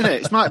Bassett, isn't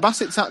it? It's Mike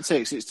Bassett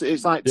tactics.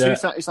 It's like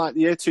it's like the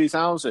year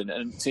 2000,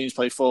 and teams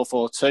play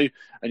 4-4-2,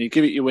 and you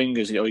give it your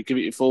wingers, or you give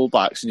it your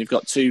fullbacks, and you've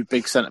got 2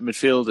 big centre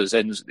midfielders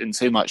in a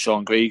team like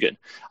Sean Gregan.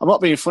 I'm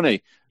not being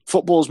funny.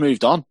 Football's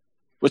moved on.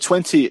 It's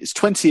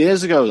 20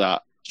 years ago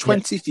that.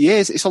 20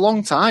 years. It's a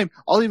long time.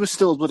 Ollie was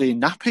still bloody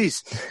in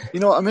nappies. You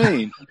know what I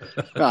mean?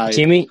 Right.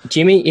 Jimmy,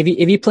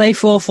 if you play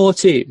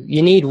 4-4-2,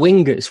 you need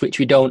wingers, which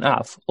we don't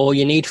have, or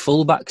you need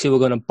fullbacks who are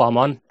going to bomb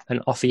on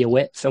and offer you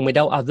width, and we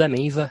don't have them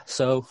either.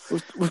 So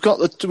we've got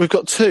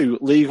 2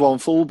 League One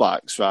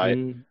fullbacks,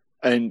 right?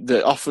 And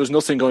that offers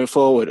nothing going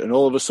forward, and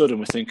all of a sudden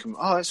we're thinking,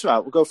 oh, that's right,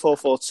 we'll go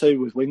 4-4-2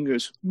 with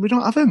wingers. We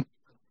don't have him.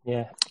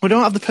 Yeah. We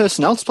don't have the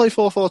personnel to play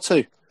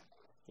 4-4-2.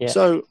 Yeah.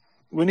 So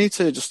we need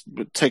to just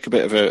take a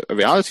bit of a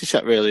reality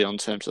check, really, on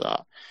terms of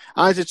that.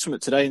 I did something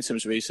today in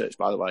terms of research,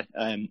 by the way,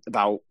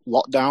 about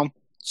lockdown.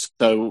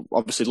 So,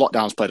 obviously,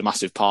 lockdown's played a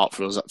massive part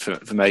for us,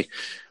 for me.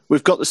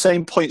 We've got the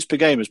same points per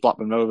game as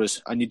Blackburn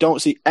Rovers, and you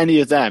don't see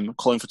any of them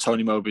calling for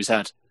Tony Mowbray's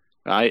head,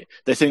 right?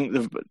 They think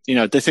they're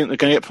going to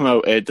get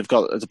promoted. They've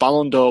got the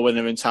Ballon d'Or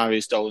winner in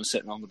Tyrese Dolan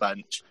sitting on the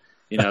bench,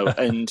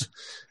 and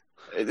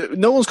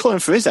no one's calling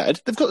for his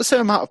head. They've got the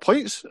same amount of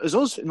points as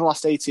us in the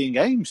last 18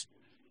 games.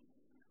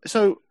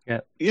 So,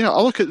 I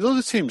look at the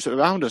other teams that are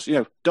around us.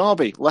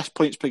 Derby, less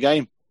points per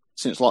game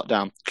since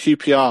lockdown.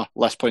 QPR,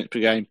 less points per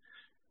game.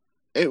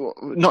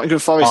 Nottingham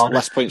Forest,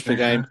 less points per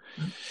game.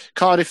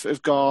 Cardiff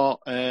have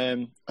got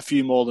a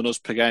few more than us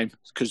per game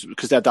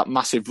because they had that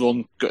massive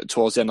run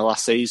towards the end of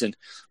last season.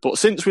 But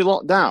since we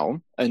locked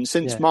down and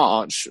since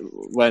March,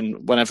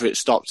 whenever it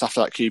stopped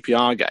after that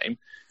QPR game,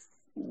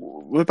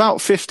 we're about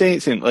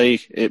 15th in the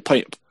league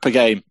point per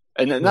game.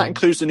 And that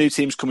includes the new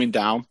teams coming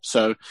down.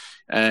 So,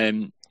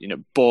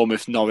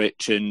 Bournemouth,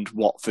 Norwich and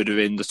Watford are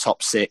in the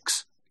top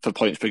 6 for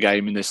points per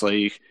game in this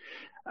league.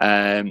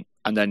 And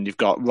then you've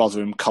got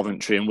Rotherham,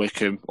 Coventry and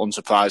Wickham,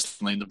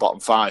 unsurprisingly, in the bottom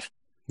 5.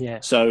 Yeah.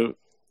 So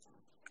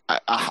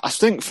I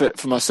think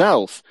for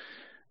myself,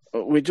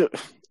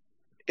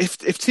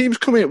 if teams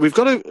come in, we've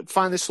got to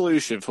find a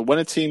solution for when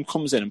a team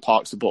comes in and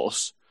parks the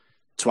bus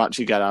to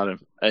actually get at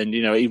him. And,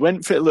 he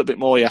went for it a little bit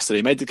more yesterday.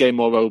 He made the game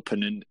more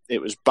open, and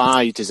it was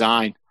by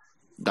design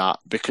that,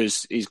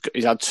 because he's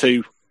had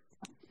 2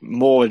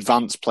 more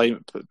advanced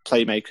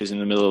playmakers in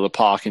the middle of the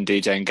park in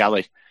DJ and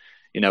Gally,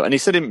 and he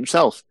said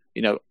himself,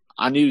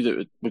 I knew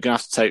that we're going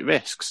to have to take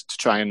risks to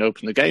try and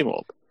open the game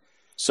up.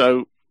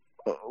 So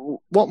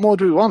what more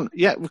do we want?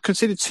 Yeah, we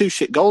conceded 2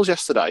 shit goals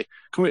yesterday.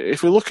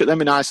 If we look at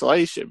them in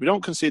isolation, we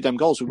don't concede them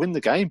goals, we win the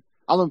game.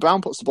 Alan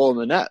Brown puts the ball in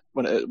the net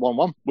when it's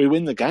 1-1. We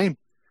win the game.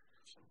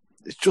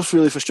 It's just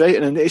really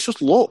frustrating, and it's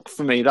just luck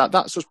for me.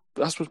 That's just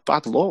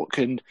bad luck,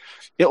 and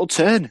it'll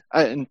turn.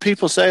 And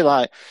people say,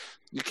 like,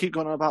 you keep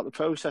going on about the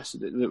process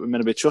that we're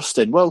meant to be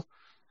trusting. Well,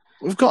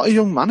 we've got a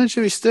young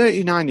manager. He's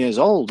 39 years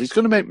old. He's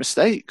going to make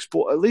mistakes,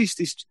 but at least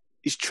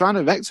he's trying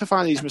to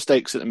rectify these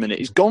mistakes at the minute.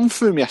 He's gone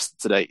through them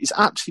yesterday. He's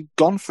actually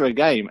gone for a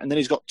game, and then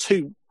he's got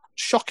 2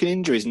 shocking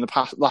injuries in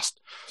the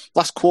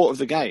last quarter of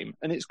the game,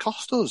 and it's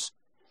cost us.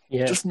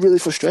 Yeah. Just really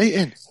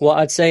frustrating. What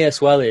I'd say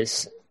as well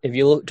is, if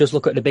you just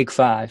look at the big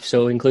 5,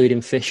 so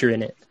including Fisher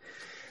in it,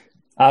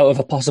 out of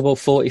a possible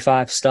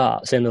 45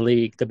 starts in the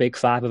league, the big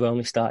 5 have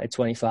only started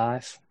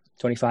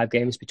 25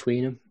 games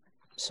between them.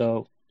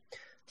 So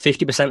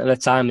 50% of the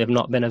time they've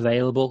not been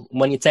available.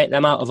 When you take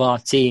them out of our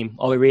team,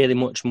 are we really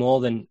much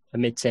more than a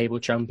mid-table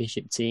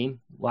championship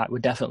team? Like, we're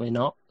definitely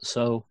not.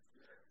 So,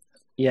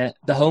 yeah,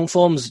 the home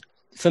forms,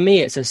 for me,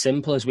 it's as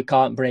simple as we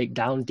can't break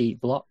down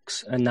deep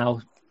blocks. And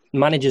now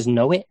managers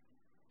know it.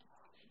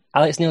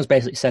 Alex Neil's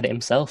basically said it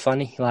himself,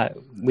 hasn't he? Like,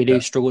 we do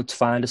struggle to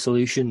find a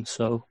solution.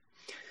 So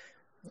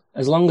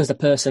as long as the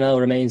personnel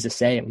remains the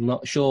same, I'm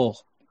not sure.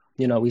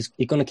 You know, he's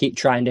going to keep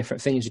trying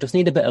different things. You just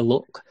need a bit of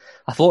luck.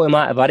 I thought we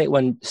might have had it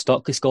when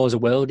Stockley scores a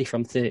worldie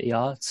from 30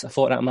 yards. I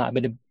thought that might have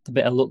been a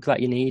bit of luck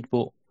that you need,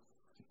 but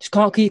just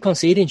can't keep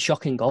conceding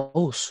shocking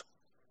goals.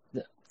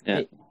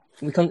 Yeah.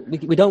 We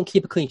don't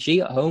keep a clean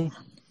sheet at home.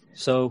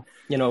 So,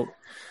 you know,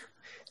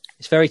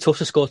 it's very tough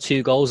to score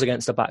 2 goals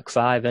against a back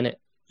 5, isn't it?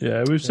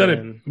 Yeah, we've said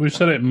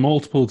it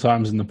multiple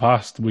times in the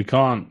past. We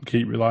can't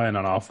keep relying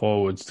on our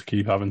forwards to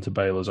keep having to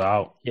bail us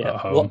out at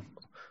home.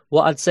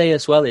 What I'd say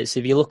as well is,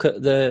 if you look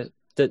at the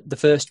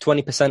first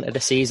 20% of the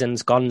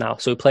season's gone now,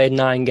 so we played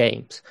 9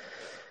 games,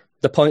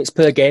 the points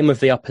per game of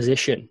the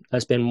opposition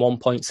has been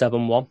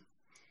 1.71.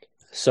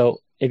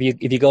 So if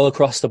you go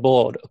across the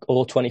board,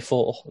 all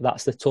 24,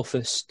 that's the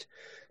toughest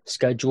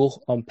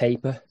schedule on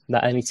paper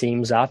that any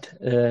team's had.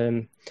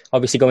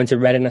 Obviously going to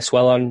Reading as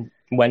well on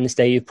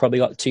Wednesday, you've probably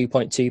got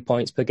 2.2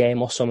 points per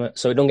game or something,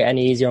 so it don't get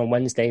any easier on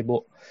Wednesday,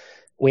 but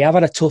we have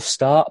had a tough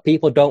start.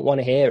 People don't want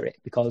to hear it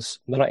because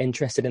they're not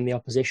interested in the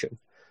opposition.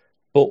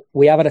 But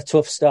we have had a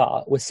tough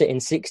start. We're sitting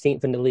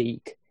 16th in the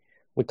league.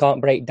 We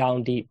can't break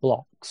down deep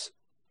blocks.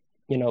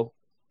 You know,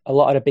 a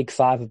lot of the big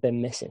 5 have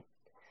been missing.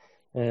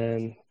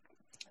 And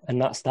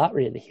that's that,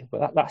 really.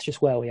 But that's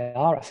just where we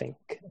are, I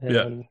think.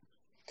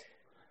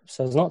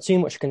 So there's not too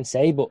much I can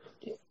say, but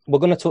we're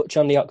going to touch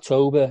on the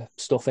October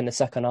stuff in the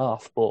second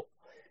half. But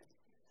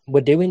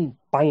we're doing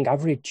bang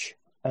average.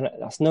 And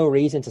that's no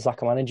reason to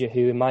sack a manager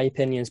who, in my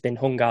opinion, has been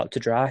hung out to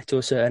dry to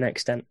a certain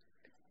extent.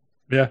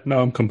 Yeah, no,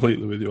 I'm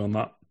completely with you on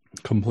that.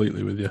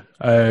 Completely with you.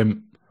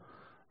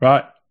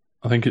 Right,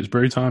 I think it's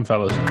brew time,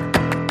 fellas.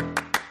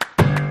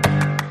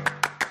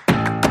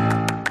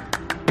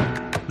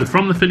 The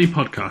From the Finney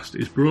podcast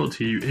is brought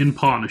to you in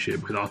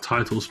partnership with our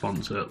title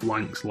sponsor,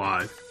 Lancs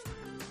Live.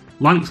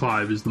 Lancs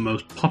Live is the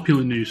most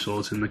popular news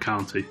source in the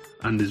county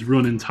and is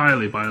run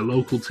entirely by a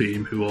local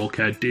team who all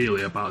care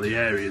dearly about the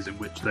areas in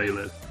which they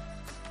live.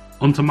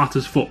 Onto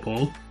matters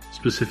football,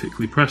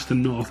 specifically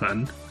Preston North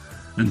End,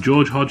 and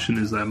George Hodgson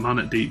is their man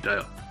at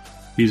Deepdale.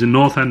 He's a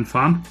North End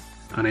fan,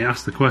 and he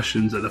asks the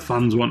questions that the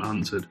fans want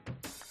answered.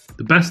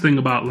 The best thing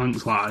about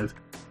Lancs Live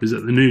is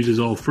that the news is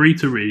all free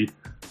to read,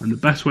 and the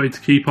best way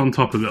to keep on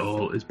top of it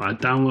all is by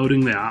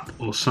downloading the app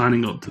or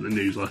signing up to the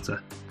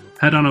newsletter.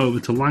 Head on over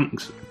to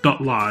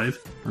lancs.live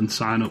and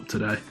sign up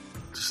today.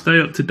 To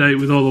stay up to date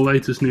with all the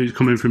latest news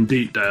coming from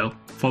Deepdale,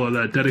 follow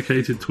their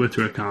dedicated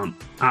Twitter account,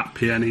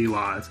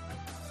 @PNELive.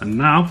 And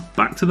now,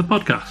 back to the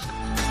podcast.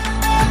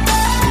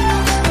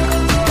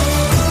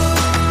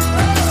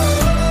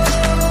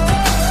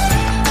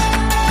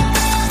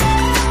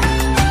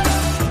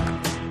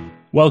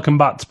 Welcome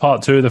back to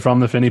part 2 of the From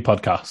the Finney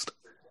podcast.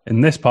 In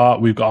this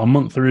part, we've got a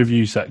monthly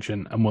review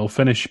section, and we'll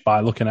finish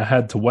by looking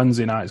ahead to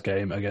Wednesday night's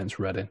game against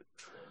Reading.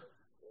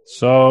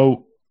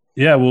 So,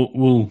 yeah,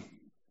 we've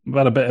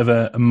had a bit of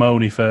a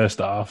moany first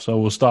half, so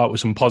we'll start with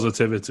some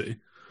positivity.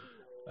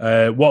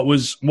 What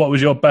was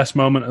your best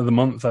moment of the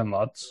month then,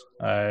 lads?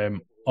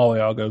 Ollie,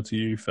 I'll go to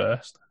you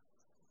first.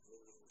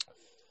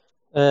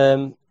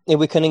 If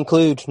we can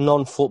include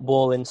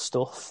non-footballing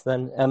stuff,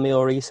 then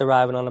Emile Reese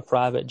arriving on a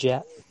private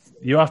jet.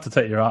 You have to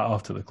take your hat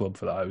off to the club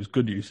for that. It was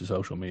good use of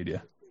social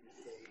media.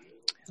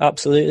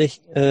 Absolutely.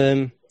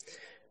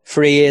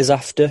 3 years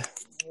after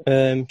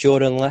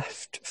Jordan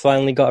left,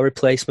 finally got a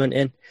replacement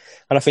in,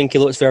 and I think he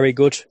looks very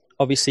good.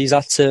 Obviously, he's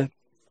had to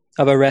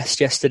have a rest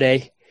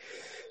yesterday,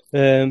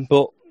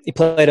 but he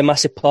played a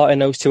massive part in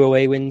those 2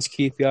 away wins,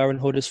 QPR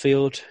and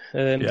Huddersfield.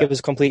 Give us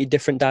a completely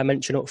different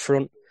dimension up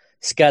front.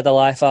 Scared the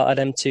life out of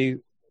them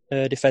 2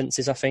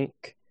 defences, I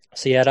think.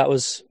 So, yeah, that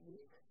was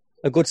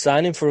a good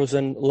signing for us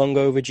and long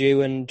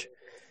overdue. And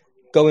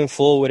going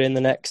forward in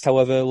the next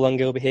however long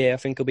he'll be here, I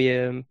think he'll be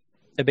a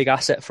big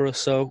asset for us.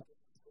 So,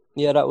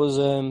 yeah, that was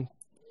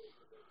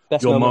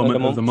Best your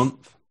moment of the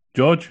month.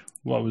 George,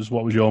 what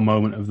was your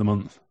moment of the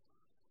month?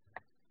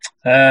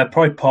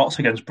 Probably Potts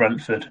against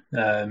Brentford.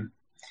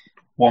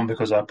 One,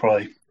 because I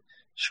probably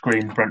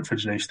screamed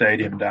Brentford's new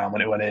stadium down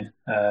when it went in.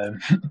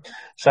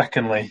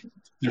 Secondly,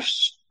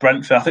 just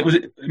Brentford. I think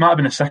it might have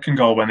been a second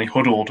goal when they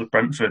huddled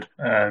Brentford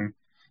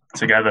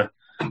together,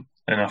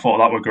 and I thought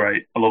that were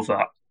great. I love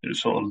that. It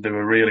was they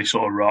were really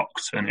sort of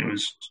rocked, and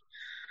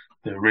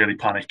they were really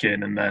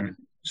panicking, and then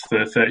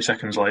 30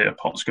 seconds later,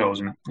 Potts goes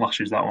and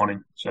lashes that one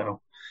in. So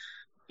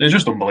it was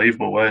just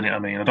unbelievable, weren't it? I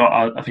mean,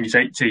 I think it's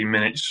 18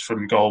 minutes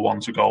from goal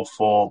 1 to goal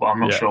 4, but I'm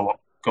not sure what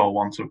goal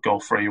 1 to goal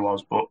 3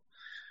 was, but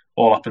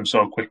all happened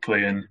so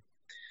quickly and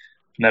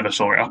never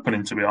saw it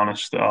happening, to be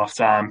honest. At half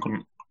time,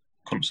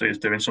 couldn't see us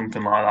doing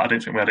something like that. I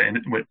didn't think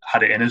we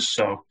had it in us.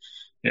 So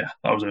yeah,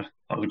 that was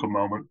a good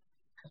moment.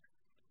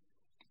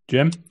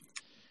 Jim?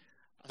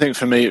 I think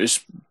for me it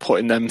was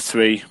putting them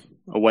 3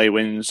 away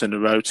wins in a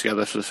row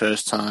together for the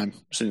first time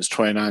since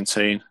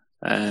 2019.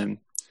 When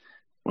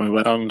we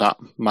went on that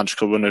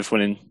magical run of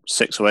winning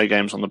 6 away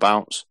games on the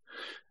bounce.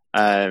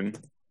 I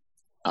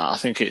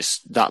think it's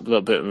that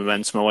little bit of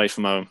momentum away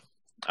from home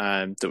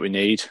that we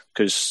need,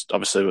 because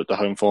obviously the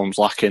home form's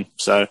lacking.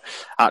 So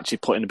actually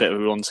putting a bit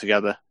of a run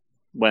together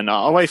when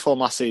our away form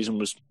last season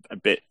was a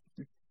bit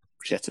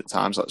shit at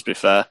times, let's be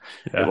fair.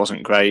 Yeah. It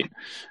wasn't great.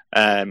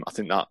 I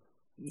think that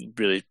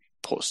really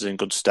puts us in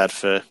good stead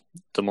for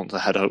the month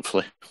ahead,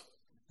 hopefully.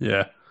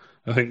 Yeah.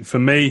 I think for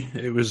me,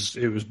 it was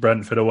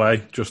Brentford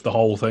away, just the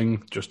whole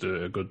thing, just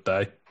a good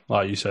day.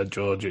 Like you said,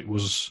 George, it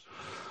was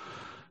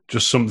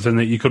just something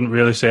that you couldn't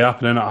really see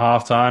happening at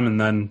half-time,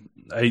 and then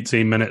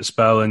 18-minute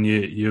spell and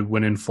you're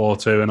winning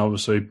 4-2, and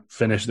obviously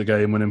finish the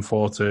game winning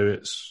 4-2.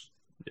 It's,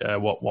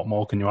 what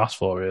more can you ask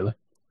for, really?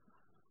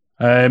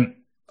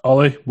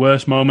 Ollie,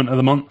 worst moment of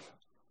the month?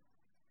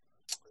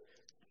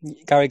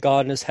 Gary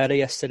Gardner's header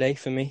yesterday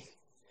for me.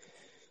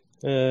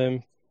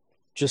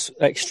 Just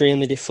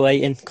extremely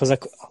deflating, because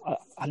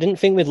I didn't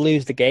think we'd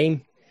lose the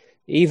game.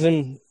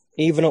 Even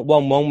at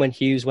 1-1 when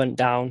Hughes went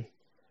down,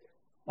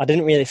 I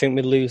didn't really think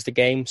we'd lose the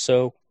game.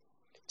 So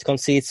to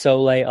concede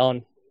so late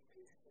on,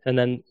 and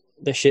then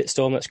the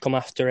shitstorm that's come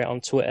after it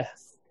on Twitter,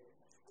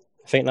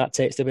 I think that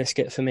takes the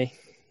biscuit for me.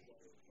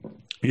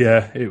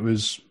 Yeah, it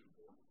was...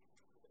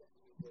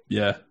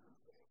 Yeah.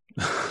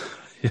 I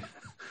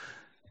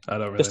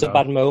don't really just a know.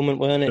 bad moment,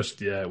 weren't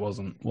it? It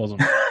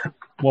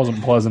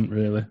wasn't pleasant,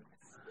 really.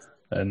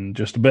 And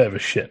just a bit of a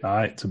shit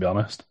night, to be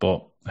honest.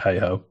 But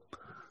hey-ho.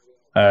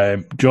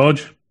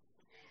 George?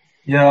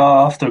 Yeah,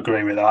 I have to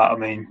agree with that. I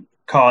mean,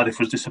 Cardiff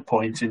was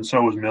disappointing,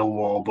 so was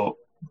Millwall, but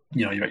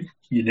you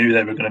knew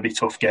they were going to be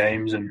tough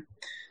games, and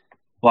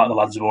like the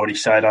lads have already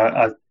said,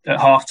 I at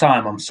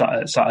half-time on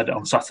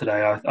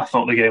Saturday, I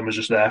thought the game was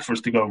just there for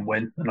us to go and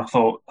win, and I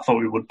thought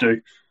we would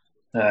do.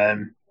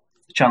 The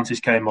chances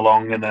came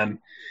along, and then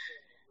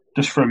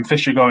just from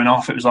Fisher going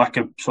off, it was like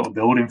a sort of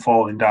building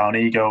falling down.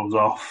 He goes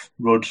off.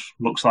 Rudd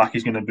looks like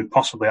he's going to be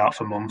possibly out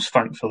for months.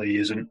 Thankfully, he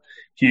isn't.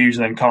 Hughes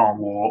then can't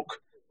walk,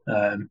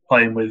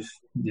 playing with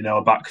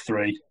a back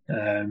 3,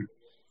 and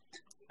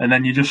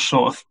then you just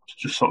sort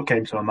of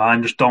came to my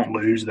mind. Just don't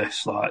lose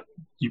this. Like,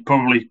 you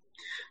probably,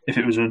 if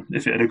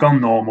it had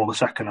gone normal the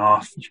second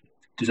half, you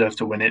deserve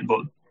to win it,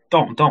 but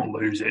don't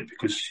lose it,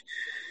 because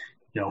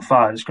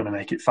 5 is going to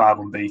make it 5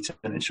 unbeaten,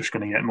 and it's just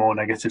going to get more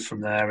negative from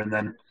there. And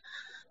then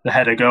the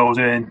header goes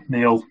in,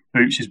 Neil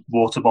boots his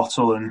water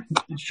bottle, and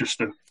it's just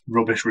a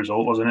rubbish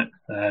result, wasn't it?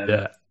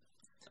 Yeah.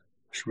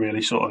 It's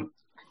really sort of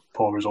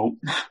poor result.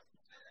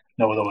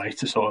 No other way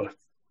to sort of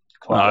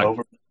climb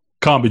over.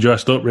 Can't be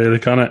dressed up, really,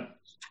 can it?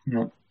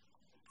 No.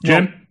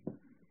 Jim?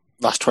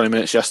 Last 20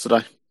 minutes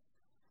yesterday.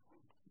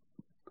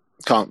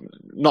 Not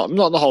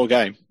the whole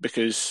game,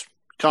 because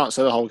can't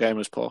say the whole game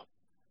was poor.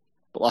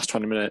 But last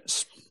 20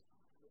 minutes,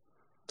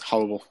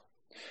 horrible.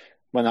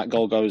 When that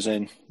goal goes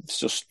in, it's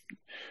just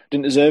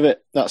didn't deserve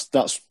it. That's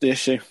the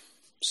issue.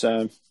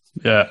 So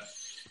yeah.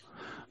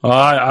 Well,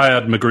 I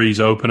had McGree's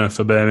opener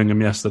for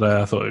Birmingham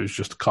yesterday. I thought it was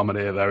just a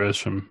comedy of errors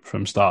from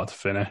start to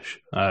finish.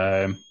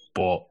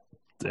 But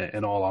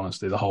in all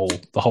honesty, the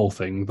whole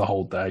thing, the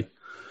whole day,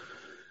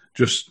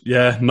 just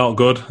not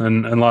good.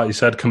 And like you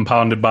said,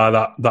 compounded by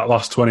that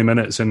last 20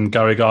 minutes and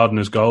Gary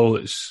Gardner's goal.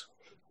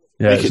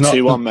 Make it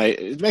 2-1,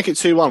 mate. Make it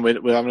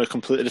 2-1. We're having a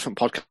completely different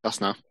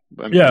podcast now.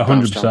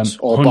 100%.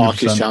 Or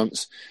Barkley's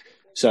chance.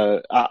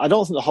 So I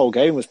don't think the whole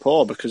game was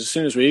poor, because as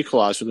soon as we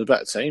equalised, we were the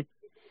better team.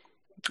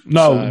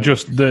 No,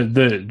 just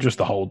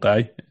the whole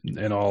day.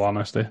 In all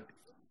honesty,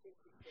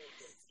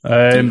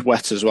 it was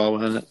wet as well,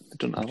 wasn't it? It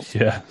doesn't help.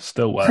 Yeah,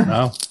 still wet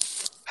now.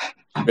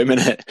 Wait a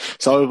minute,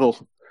 it's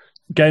horrible.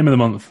 Game of the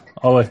month,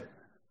 Ollie.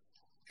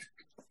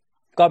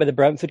 Got to be the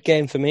Brentford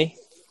game for me.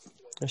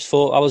 I just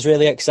thought I was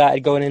really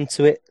excited going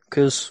into it,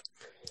 because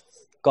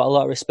got a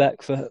lot of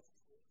respect for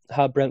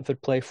how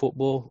Brentford play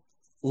football.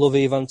 Love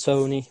Ivan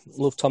Toney,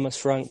 love Thomas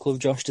Frank, love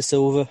Josh Da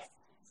Silva.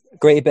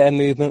 Great bit of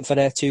movement for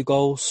their 2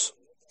 goals.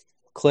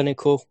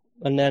 Clinical.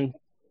 And then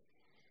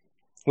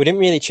we didn't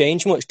really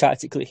change much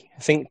tactically.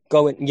 I think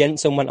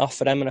Jensen went off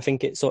for them, and I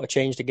think it sort of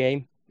changed the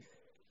game.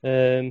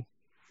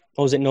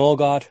 Or was it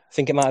Norgard? I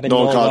think it might have been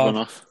Norgard went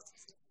off.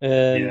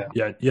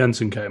 Yeah,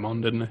 Jensen came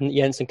on, didn't he?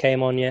 Jensen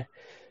came on, yeah.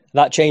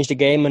 That changed the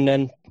game, and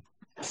then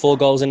 4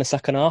 goals in the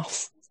second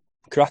half.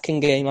 Cracking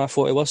game, I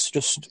thought it was.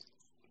 Just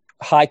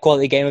a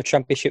high-quality game of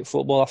Championship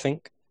football, I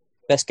think.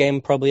 Best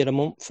game probably of the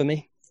month for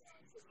me.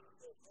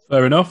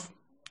 Fair enough.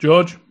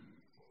 George?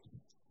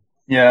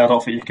 Yeah, I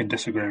don't think you can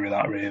disagree with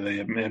that, really.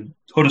 I mean,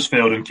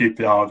 Huddersfield and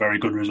QPR are very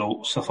good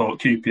results. I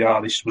thought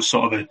QPR, this was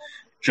sort of a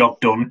job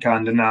done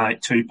kind of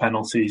night, 2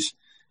 penalties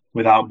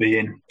without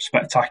being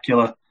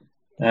spectacular.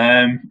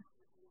 And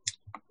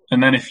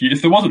then if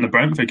there wasn't the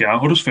Brentford game,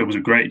 Huddersfield was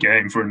a great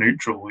game for a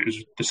neutral. It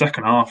was the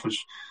second half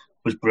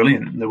was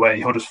brilliant. The way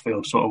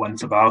Huddersfield sort of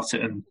went about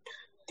it and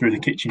through the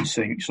kitchen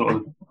sink, sort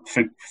of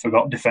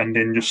forgot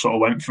defending, just sort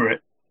of went for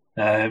it.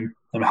 And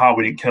how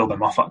we didn't kill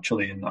them off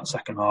actually in that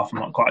second half, I'm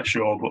not quite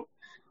sure. But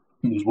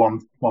there was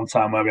one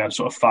time where we had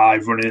sort of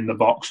 5 running in the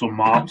box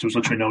unmarked. There was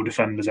literally no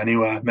defenders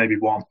anywhere. Maybe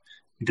one.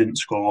 We didn't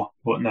score,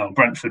 but no,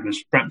 Brentford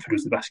was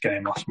the best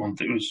game last month.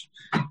 It was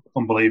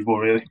unbelievable,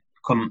 really.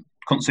 Couldn't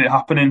see it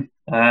happening.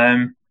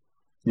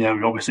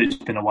 Obviously it's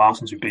been a while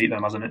since we beat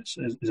them, hasn't it?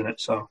 Isn't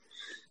it? So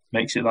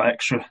makes it that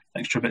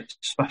extra bit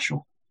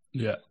special.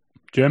 Yeah,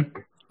 Jim.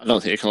 I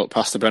don't think you can look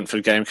past the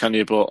Brentford game, can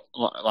you? But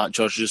like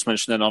George just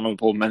mentioned, then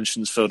honourable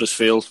mentions for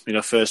Huddersfield.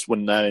 First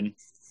win there in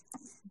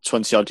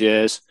 20 odd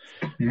years.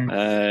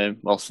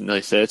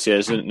 Nearly 30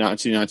 years, in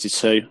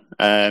 1992.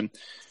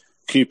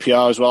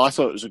 QPR as well. I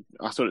thought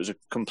it was a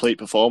complete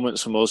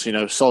performance from us.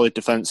 Solid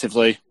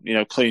defensively.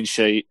 Clean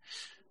sheet.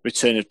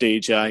 Return of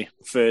DJ.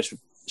 First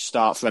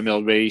start for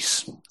Emil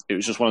Rees. It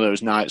was just one of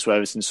those nights where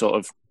everything sort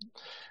of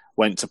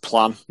went to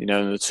plan.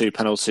 And the 2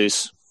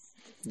 penalties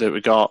that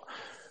we got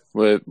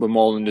were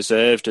more than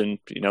deserved. And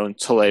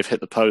until they've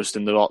hit the post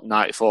in the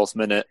 94th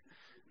minute,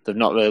 they've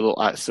not really looked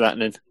like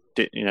threatening.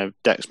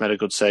 Dex made a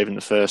good save in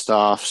the first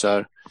half.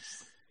 So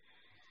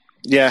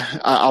yeah,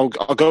 I'll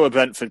go with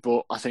Brentford,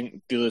 but I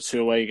think the other 2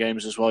 away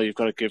games as well, you've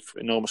got to give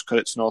enormous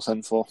credit to North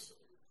End for.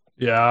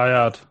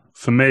 Yeah,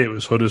 for me, it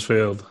was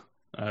Huddersfield.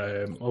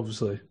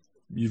 Obviously,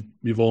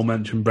 you've all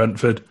mentioned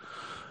Brentford.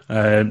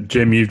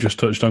 Jim, you've just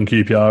touched on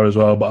QPR as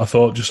well, but I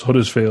thought just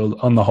Huddersfield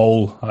on the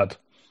whole had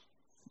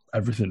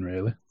everything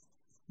really.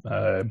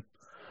 And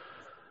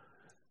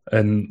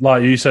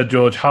like you said,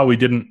 George, how we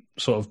didn't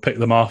sort of pick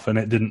them off and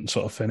it didn't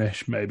sort of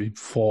finish maybe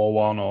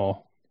 4-1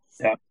 or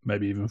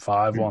maybe even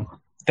 5-1.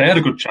 They had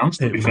a good chance,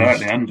 to be fair, at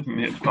the end.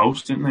 They hit the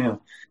post, didn't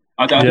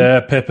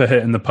they? Pippa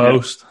hitting the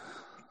post. I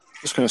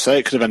was going to say,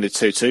 it could have ended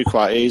 2-2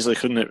 quite easily,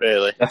 couldn't it,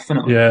 really?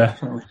 Definitely. Yeah.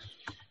 Definitely.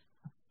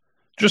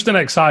 Just an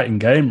exciting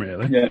game,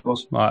 really. Yeah, it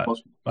was.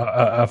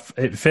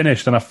 It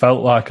finished and I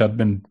felt like I'd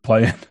been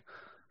playing.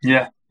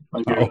 Yeah.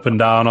 Up and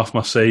down off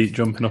my seat,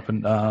 jumping up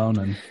and down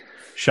and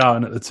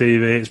shouting at the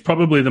TV. It's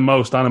probably the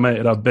most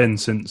animated I've been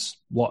since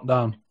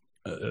lockdown,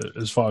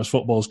 as far as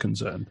football's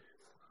concerned.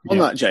 On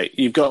that, Jake,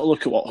 you've got to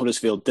look at what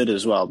Huddersfield did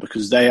as well,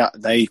 because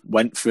they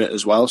went for it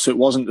as well. So it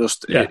wasn't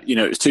just, it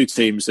was 2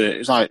 teams. It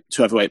was like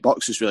 2 heavyweight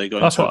boxes really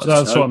going. That's what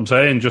I'm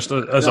saying. Just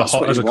as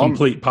a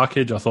complete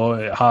package, I thought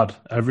it had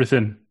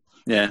everything.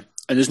 Yeah,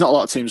 and there's not a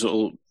lot of teams that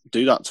will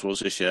do that to us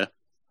this year.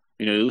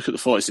 You look at the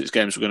 46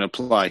 games we're going to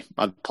play.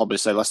 I'd probably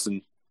say less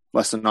than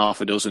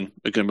half a dozen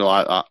are going to be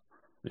like that.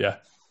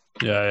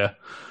 Yeah.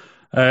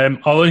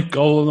 Ollie,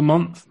 goal of the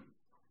month.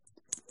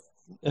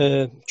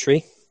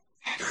 Tree.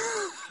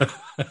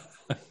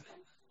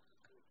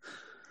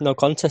 No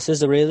contest,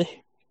 is there really?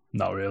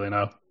 Not really,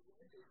 no.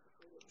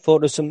 Thought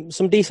there's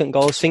some decent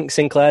goals. I think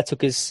Sinclair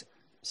took his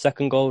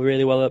second goal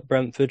really well at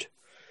Brentford.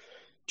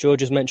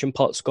 George has mentioned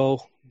Potts'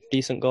 goal.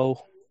 Decent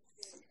goal.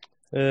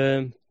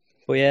 But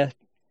yeah,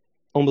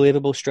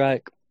 unbelievable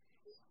strike.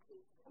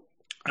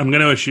 I'm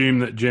going to assume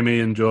that Jimmy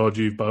and George,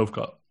 you've both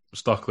got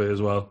Stockley as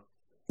well.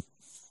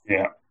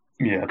 Yeah.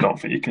 I don't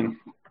think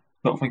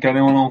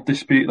anyone will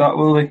dispute that,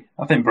 will they?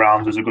 I think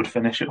Browns was a good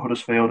finish at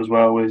Huddersfield as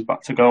well with his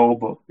back to goal,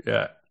 but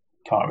yeah,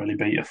 can't really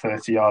beat a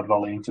 30-yard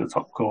volley into the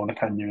top corner,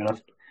 can you?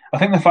 And I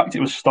think the fact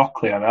it was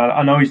Stockley,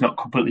 I know he's not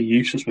completely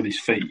useless with his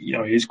feet. He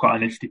is quite a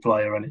nifty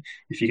player, and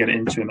if you get it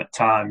into him at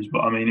times,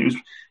 but I mean,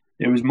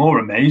 it was more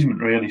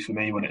amazement really for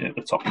me when it hit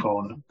the top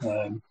corner.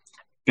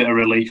 Bit of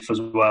relief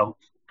as well.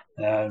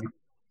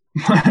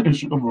 It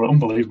was an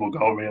unbelievable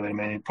goal, really. I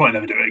mean, he'd probably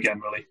never do it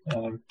again, really.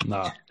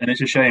 No. And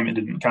it's a shame it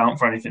didn't count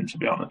for anything, to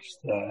be honest.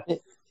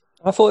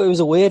 I thought it was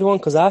a weird one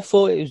because I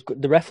thought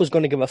the ref was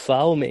going to give a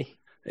foul me.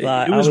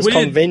 Like, it was I was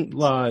weird. convinced.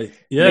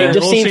 It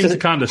all seemed to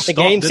kind of stop.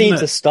 The game seemed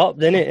to stop,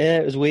 didn't it? Yeah,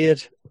 it was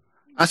weird.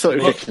 I thought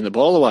he was kicking the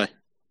ball away.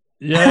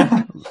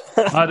 Yeah,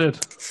 I did.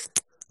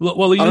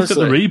 Well, you look at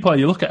the replay,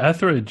 you look at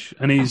Etheridge,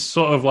 and he's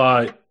sort of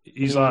like,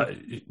 do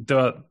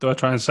I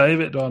try and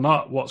save it? Do I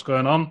not? What's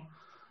going on?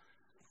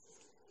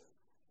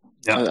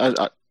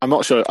 Yeah, I'm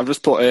not sure. I've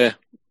just put here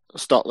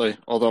Stockley,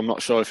 although I'm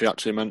not sure if he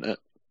actually meant it.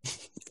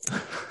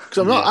 Because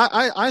I'm not.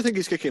 I think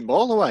he's kicking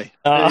ball away.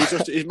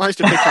 He's managed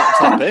to pick that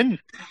top in.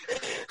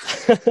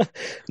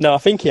 No, I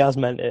think he has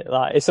meant it.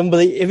 Like, it's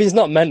unbelievable. If he's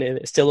not meant it,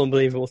 it's still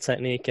unbelievable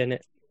technique, isn't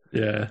it?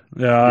 Yeah,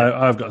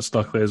 I've got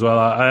Stockley as well.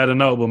 I had a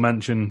notable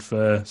mention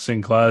for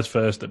Sinclair's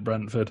first at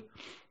Brentford.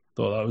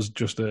 Thought that was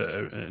just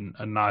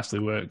a nicely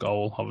worked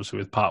goal, obviously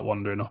with Pat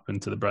wandering up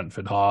into the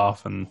Brentford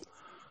half. And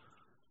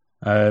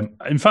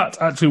in fact,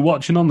 actually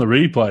watching on the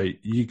replay,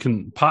 you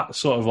can Pat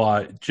sort of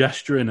like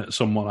gesturing at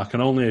someone. I can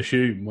only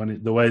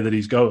assume the way that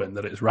he's going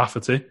that it's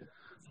Rafferty,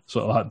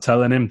 sort of like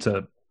telling him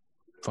to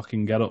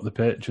fucking get up the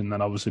pitch. And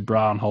then obviously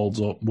Brown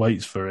holds up,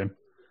 waits for him,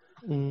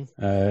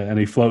 and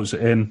he floats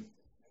it in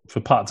for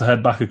Pat to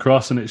head back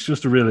across, and it's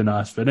just a really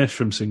nice finish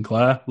from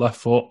Sinclair, left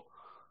foot,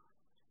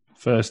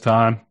 first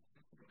time,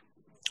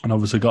 and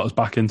obviously got us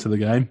back into the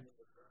game.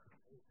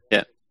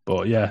 Yeah.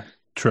 But yeah,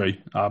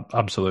 Tree,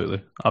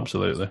 absolutely.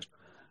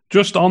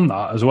 Just on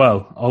that as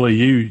well, Ollie,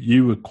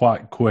 you were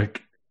quite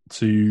quick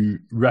to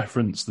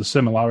reference the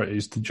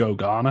similarities to Joe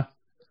Garner.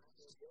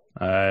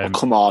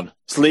 Come on,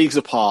 it's leagues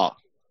apart.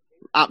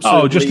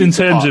 Absolutely. Just in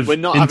terms apart. of We're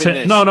not having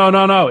this.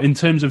 No. In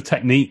terms of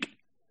technique,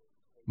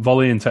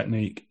 volleying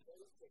technique.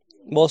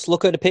 Let's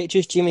look at the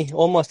pictures, Jimmy.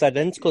 Almost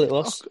identical it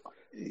was.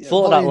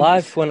 Thought of that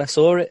live when I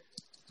saw it.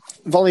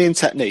 Volleying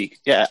technique,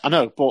 yeah, I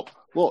know, but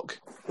look.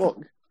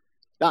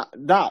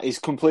 That is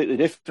completely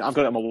different. I've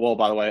got it on my wall,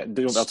 by the way.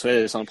 They won't be able to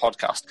hear this on a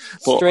podcast.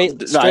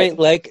 But, straight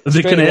leg.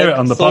 They can hear it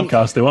on the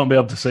podcast. They won't be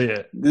able to see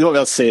it. They won't be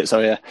able to see it, so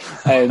yeah.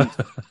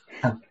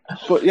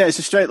 But yeah, it's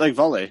a straight leg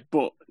volley.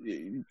 But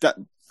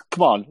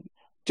come on,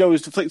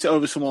 Joe's flicked it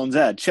over someone's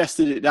head,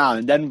 chested it down,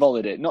 and then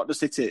volleyed it. Not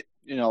just hit it.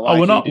 Like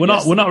we're not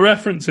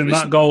referencing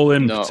that goal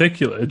in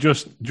particular.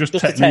 Just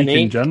technique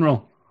in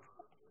general.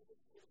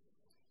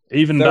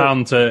 Even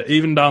down to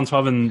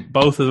having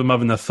both of them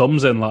having their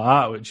thumbs in like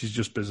that, which is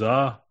just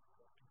bizarre.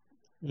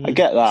 I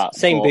get that.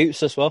 Same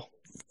boots as well.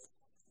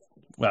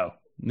 Well,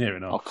 near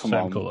enough.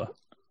 Same colour.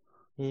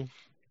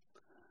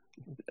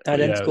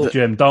 Identical. Yeah,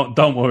 Jim,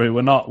 don't worry.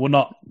 We're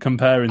not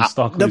comparing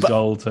Stockley's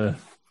goal to.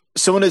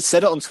 Someone had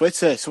said it on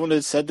Twitter. Someone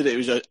had said that it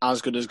was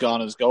as good as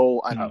Garner's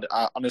goal, and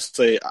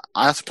honestly,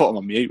 I had to put him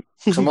on mute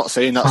because I'm not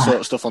seeing that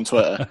sort of stuff on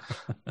Twitter.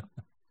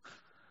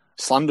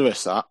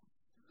 Slanderous, that.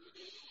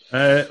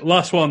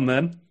 Last one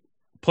then.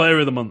 Player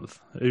of the month.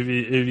 Who have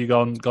you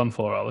gone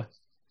for, Ali?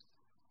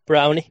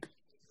 Brownie.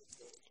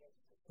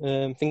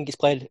 I think he's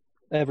played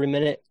every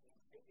minute.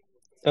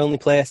 Only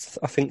player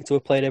I think to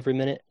have played every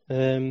minute.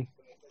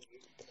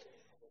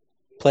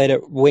 Played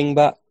at wing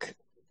back.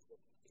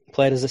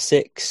 Played as a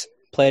 6.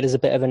 Played as a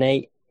bit of an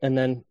 8, and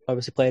then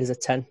obviously played as a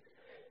 10.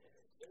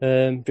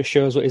 Just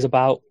shows what he's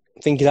about.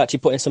 I think he's actually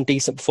put in some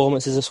decent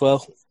performances as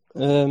well.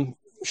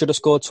 Should have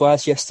scored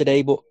twice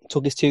yesterday, but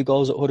took his 2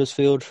 goals at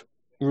Huddersfield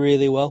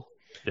really well.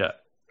 Yeah.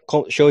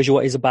 Shows you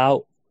what he's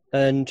about.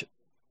 And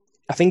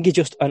I think he's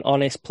just an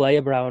honest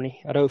player, Brownie.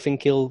 I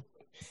think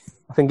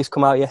he's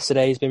come out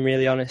yesterday. He's been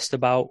really honest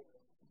about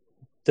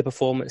the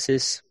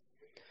performances.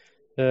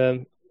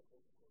 And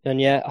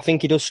yeah, I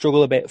think he does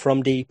struggle a bit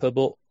from deeper,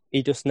 but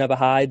he just never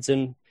hides.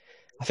 And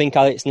I think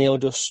Alex Neil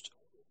just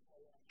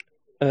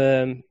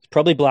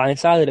probably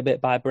blindsided a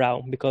bit by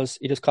Brown because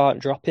he just can't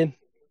drop him.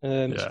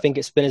 I think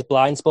it's been his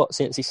blind spot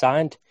since he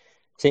signed.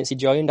 Since he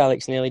joined,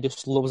 Alex Neil, he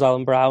just loves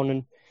Alan Brown,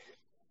 and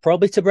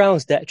probably to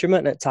Brown's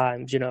detriment at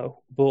times,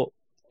 but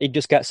he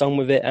just gets on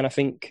with it, and I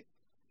think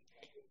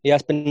he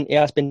has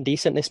been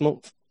decent this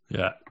month.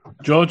 Yeah.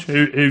 George,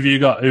 who have you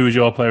got? Who was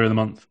your player of the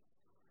month?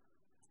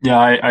 Yeah,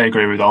 I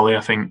agree with Ollie.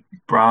 I think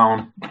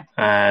Brown,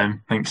 I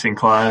think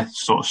Sinclair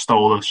sort of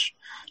stole the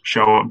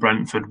show at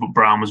Brentford, but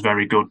Brown was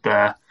very good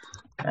there.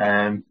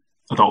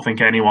 I don't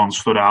think anyone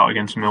stood out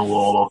against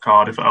Millwall or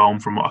Cardiff at home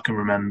from what I can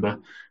remember.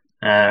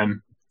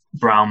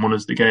 Brown won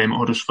us the game at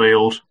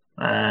Huddersfield.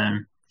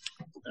 And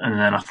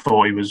then I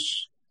thought he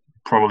was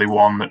probably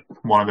one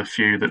of the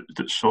few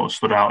that sort of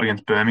stood out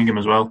against Birmingham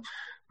as well.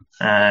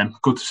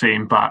 Good to see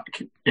him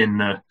back in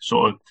the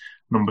sort of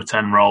number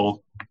 10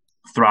 role,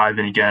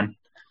 thriving again.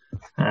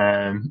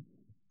 I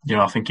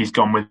think he's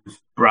gone with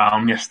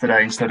Brown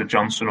yesterday instead of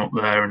Johnson up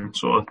there, and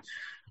sort of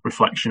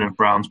reflection of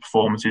Brown's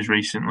performances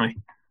recently.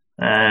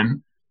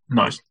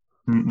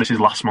 This is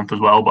last month as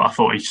well, but I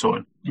thought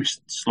we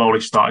slowly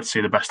started to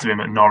see the best of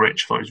him at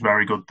Norwich. I thought he was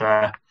very good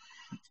there.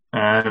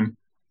 I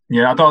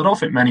don't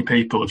think many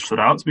people have stood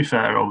out, to be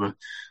fair, over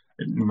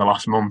in the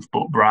last month,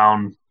 but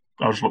Brown,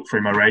 I just looked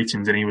through my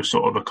ratings and he was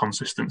sort of a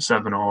consistent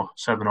 7 or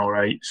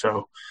 8.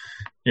 So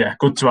yeah,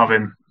 good to have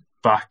him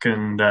back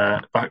and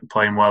back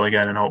playing well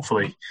again, and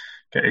hopefully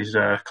get his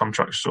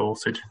contract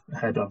sorted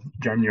ahead of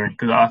January.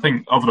 Because I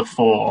think of the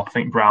 4, I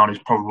think Brown is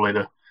probably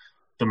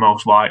the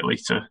most likely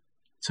to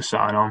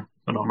sign on.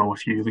 I don't know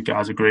if you the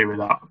guys agree with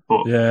that,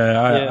 but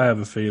I have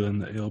a feeling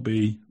that he'll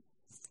be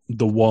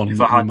the one if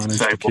that I had managed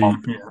to say to keep.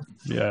 one,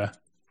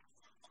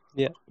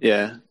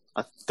 Yeah.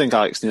 I think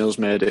Alex Neil's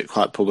made it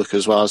quite public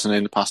as well, hasn't he,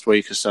 in the past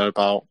week or so,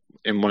 about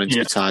him wanting to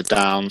be tied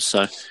down.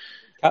 So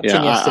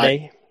Captain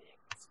yesterday.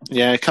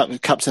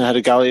 Captain ahead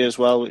of Galley as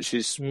well, which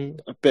is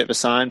a bit of a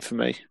sign for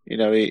me.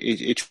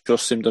 He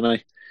trusts him, doesn't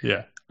he?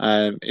 Yeah.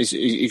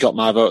 He got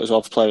my vote as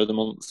well for Player of the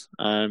Month.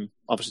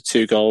 Obviously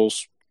 2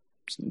 goals,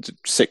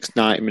 6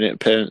 90-minute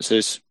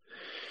appearances,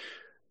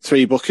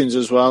 3 bookings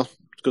as well.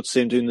 Good to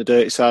see him doing the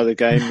dirty side of the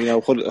game.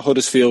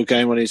 Huddersfield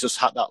game when he's just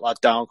had that lad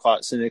down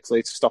quite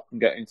cynically to stop him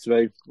getting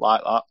through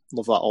like that.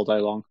 Love that all day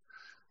long.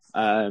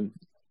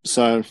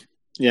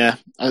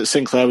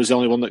 Sinclair was the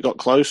only one that got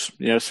close.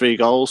 3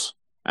 goals,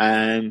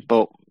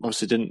 but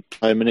obviously didn't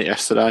play a minute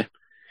yesterday.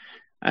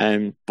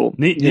 But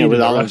needed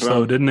with a Alan rest Brown,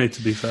 though, didn't he?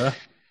 To be fair,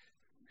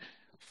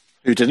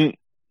 who didn't?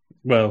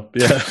 Well,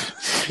 yeah.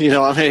 You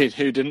know what I mean?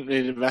 Who didn't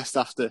need a rest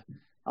after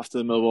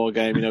the Millwall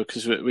game?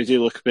 Because we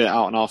do look a bit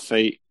out on our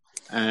feet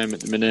at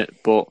the minute.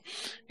 But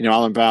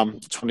Alan Brown,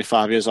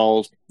 25 years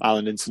old,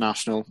 Ireland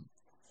international,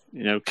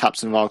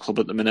 captain of our club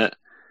at the minute.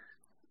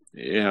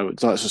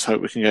 Let's just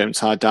hope we can get him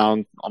tied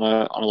down on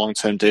a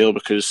long-term deal,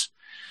 because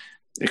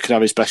he could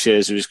have his best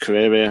years of his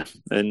career here,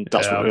 and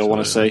that's what we all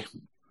want to see.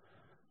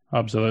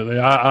 Absolutely.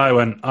 I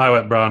went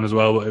Brown as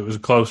well, but it was a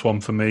close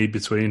one for me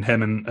between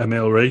him and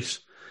Emile Rees.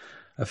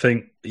 I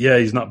think,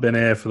 he's not been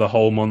here for the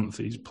whole month.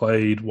 He's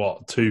played,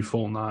 2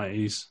 full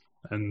 90s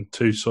and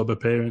 2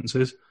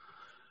 sub-appearances.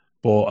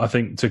 But I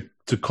think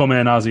to come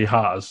in as he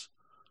has,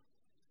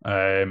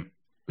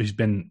 he's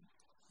been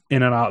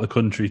in and out of the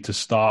country to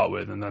start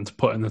with, and then to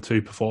put in the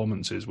 2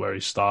 performances where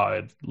he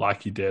started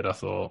like he did, I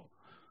thought,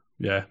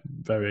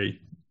 very,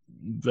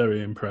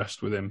 very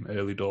impressed with him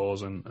early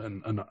doors, and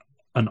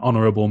an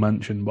honourable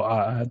mention. But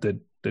I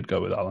did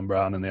go with Alan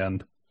Brown in the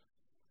end.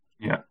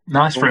 Yeah,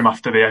 nice for him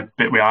after the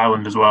bit with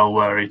Ireland as well,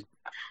 where he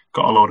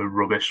got a load of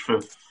rubbish for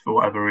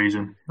whatever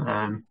reason.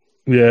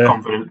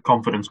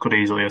 Confidence could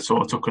easily have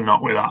sort of took a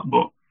knock with that,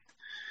 but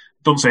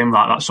doesn't seem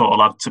like that sort of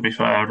lad, to be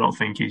fair. I don't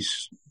think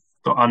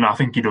and I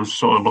think he does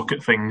sort of look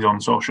at things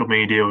on social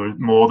media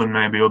more than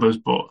maybe others,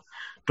 but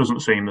doesn't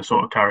seem the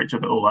sort of character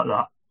that will let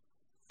that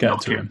get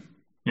to him.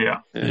 Yeah.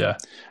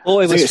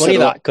 Oh, it was funny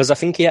that, because I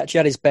think he actually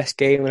had his best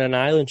game in an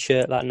Ireland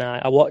shirt that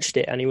night. I watched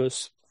it and he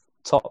was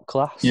top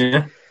class.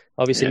 Yeah.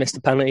 Obviously missed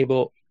the penalty,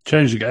 but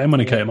changed the game when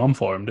he came on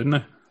for him, didn't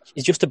he?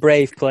 He's just a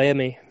brave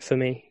player, for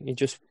me. He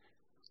just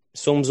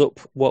sums up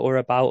what we're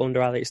about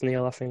under Alex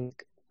Neil, I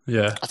think.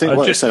 Yeah. I think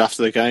what he said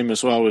after the game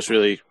as well was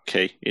really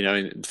key.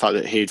 The fact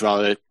that he'd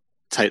rather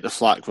take the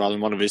flak rather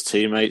than one of his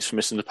teammates for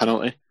missing the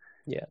penalty.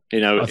 Yeah.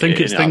 I think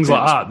it's things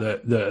like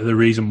that the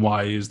reason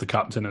why he's the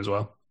captain as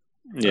well.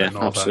 Yeah,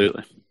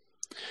 absolutely.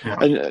 Yeah.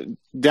 And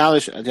the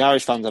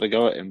Irish fans had a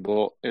go at him,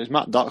 but it was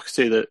Matt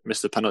Doherty that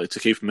missed the penalty to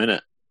keep him in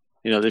it.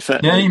 He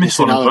missed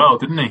one as well,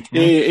 didn't he?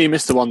 Yeah. He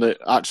missed the one that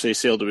actually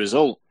sealed the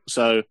result.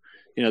 So,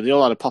 they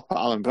all had a pop at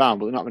Alan Brown,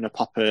 but they're not going to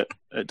pop at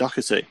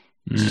Doherty.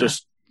 It's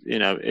just,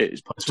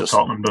 it's just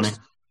Tottenham, doesn't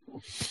he?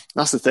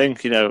 That's the thing.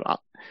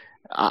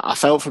 I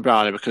felt for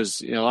Brownie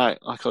because, like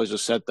I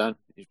just said then,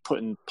 he's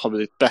putting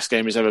probably the best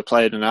game he's ever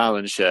played in an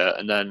Ireland shirt,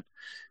 and then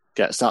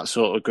gets that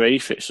sort of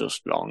grief. It's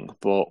just wrong.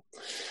 But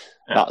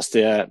that's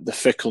the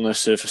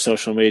fickleness of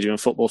social media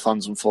and football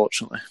fans,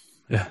 unfortunately.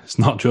 Yeah, it's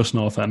not just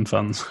North End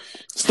fans.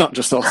 It's not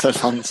just North End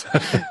fans.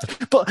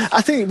 But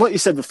I think what you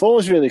said before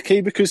was really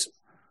key, because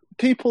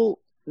people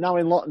now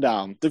in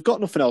lockdown, they've got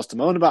nothing else to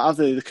moan about, have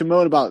they? They can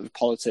moan about the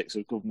politics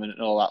of government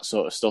and all that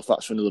sort of stuff.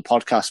 That's for another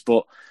podcast.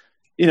 But,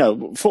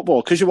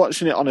 football, because you're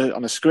watching it on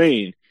a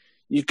screen,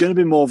 you're going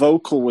to be more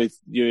vocal with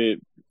your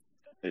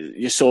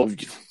sort of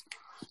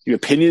your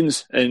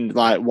opinions and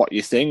like what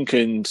you think,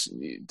 and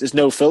there's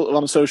no filter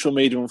on social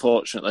media,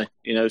 unfortunately.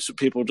 So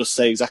people just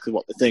say exactly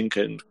what they think,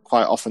 and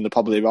quite often they're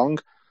probably wrong.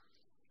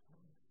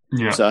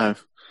 Yeah. So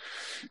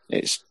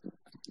it's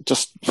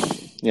just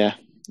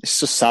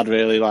sad,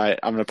 really, like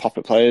having a pop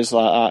at players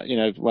like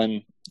that.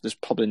 When there's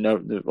probably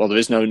there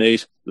is no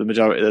need the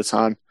majority of the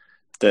time.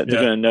 They're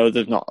going to know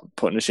they've not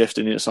put in a shift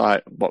in. It's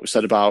like what we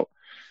said about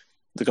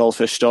the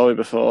goldfish story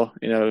before.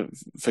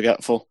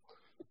 Forgetful.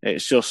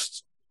 It's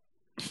just.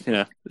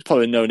 There's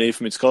probably no need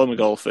for me to call him a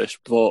goldfish,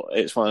 but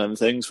it's one of them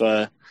things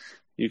where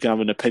you can have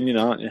an opinion,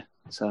 aren't you?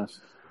 So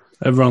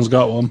everyone's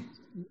got one.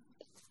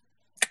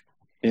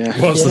 Yeah.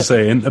 What's the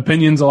saying?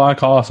 Opinions are like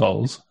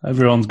arseholes.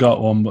 Everyone's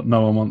got one, but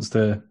no one wants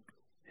to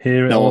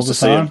hear it all the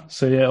time.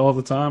 See it all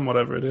the time,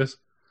 whatever it is.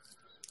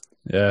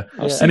 Yeah.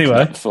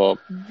 Anyway,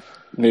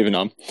 moving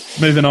on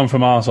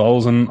from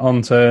arseholes and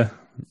on to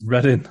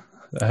Reading.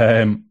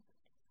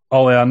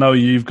 Ollie, I know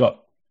you've got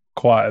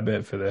quite a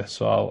bit for this,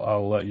 so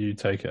I'll let you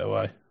take it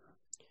away.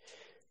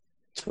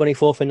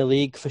 24th in the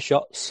league for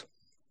shots,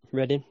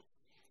 Reading.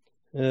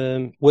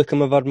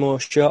 Wickham have had more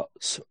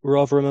shots.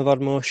 Rotherham have had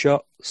more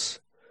shots.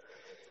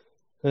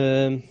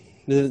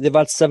 They've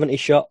had 70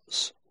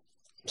 shots.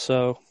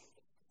 So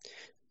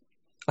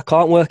I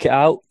can't work it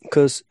out,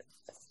 because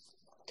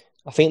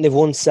I think they've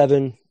won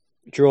 7,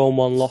 drawn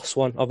 1, lost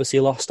 1. Obviously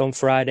lost on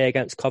Friday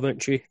against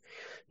Coventry.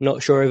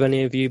 Not sure if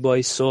any of you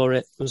boys saw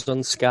it. It was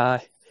on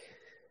Sky.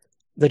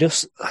 They're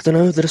just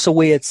a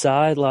weird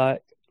side.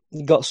 Like,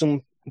 you got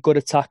some good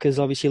attackers,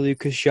 obviously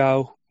Lucas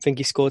Zhao. I think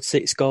he scored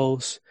 6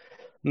 goals.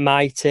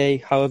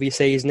 Maite, however you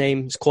say his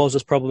name, has caused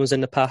us problems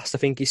in the past. I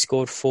think he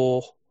scored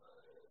 4.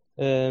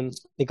 They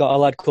got a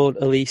lad called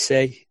Elise,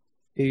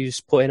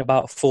 who's put in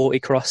about 40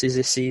 crosses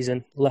this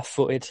season,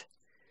 left-footed.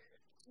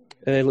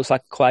 Looks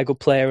like quite a good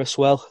player as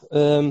well.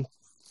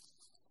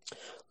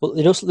 Well,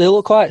 they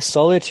look quite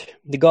solid.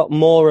 They got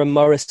Moore and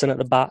Morrison at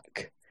the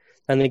back,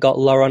 and they got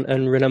Laurent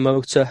and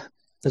Rinomhota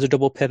as a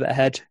double pivot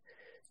ahead.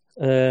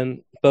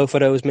 Both of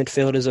those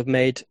midfielders have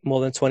made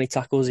more than 20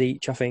 tackles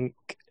each, I think.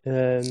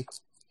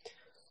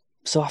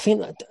 So I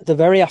think they're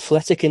very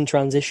athletic in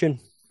transition.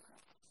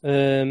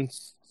 But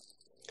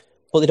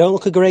they don't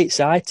look a great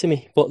side to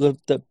me. But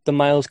the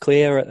miles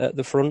clear at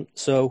the front,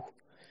 so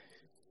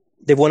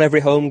they've won every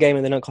home game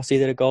and they don't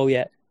conceded a goal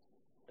yet.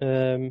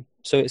 So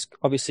it's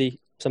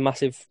a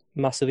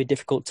massively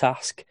difficult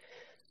task.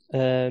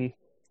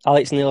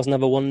 Alex Neil's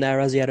never won there,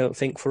 has he? I don't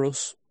think, for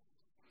us.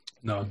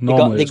 No,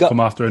 normally it's come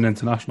after an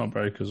international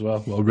break as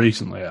well. Well,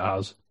 recently it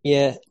has.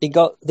 Yeah, they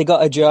got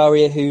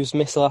Ajaria, who's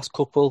missed the last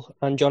couple,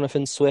 and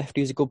Jonathan Swift,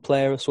 who's a good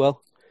player as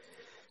well.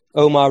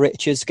 Omar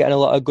Richards getting a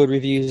lot of good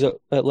reviews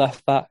at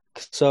left back.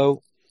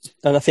 So,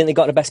 and I think they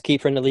got the best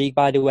keeper in the league,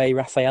 by the way,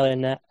 Rafael in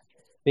net.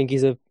 I think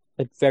he's a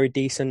very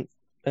decent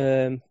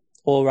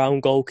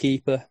all-round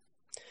goalkeeper.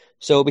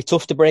 So it'll be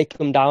tough to break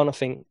them down, I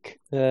think.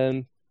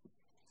 But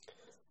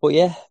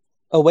yeah,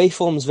 away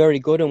form's very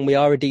good, and we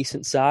are a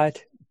decent side.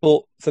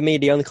 But for me,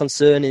 the only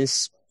concern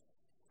is,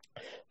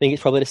 I think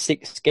it's probably the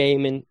 6th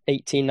game in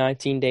 18,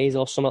 19 days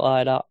or something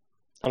like that.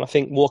 And I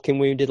think walking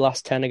wounded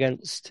last 10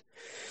 against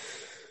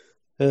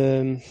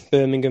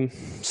Birmingham.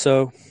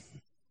 So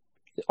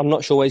I'm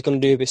not sure what he's going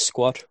to do with his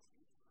squad.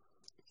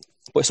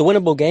 But it's a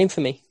winnable game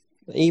for me.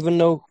 Even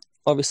though,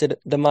 obviously,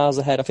 the miles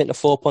ahead, I think they're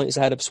 4 points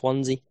ahead of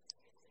Swansea.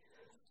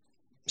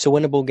 It's a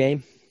winnable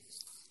game.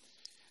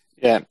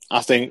 Yeah,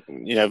 I think,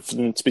 for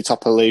them to be top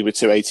of the league with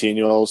 2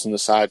 18-year-olds on the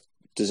side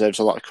deserves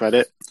a lot of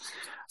credit.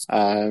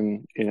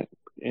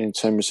 In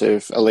terms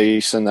of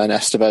Elise and then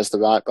Estevez, the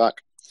right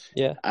back.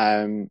 Yeah.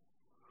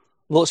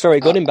 Looks very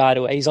good by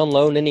the way. He's on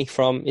loan, isn't he,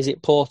 from, is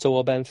it Porto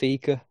or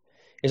Benfica?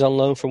 He's on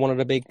loan from one of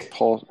the big...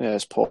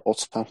 it's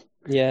Porto.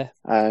 Yeah.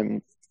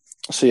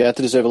 So, yeah,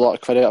 they deserve a lot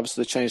of credit.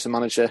 Obviously, they changed the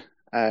manager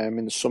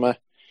in the summer.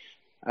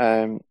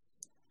 I'm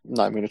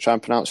not even going to try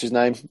and pronounce his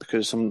name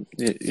because,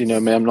 you know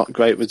me, I'm not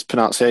great with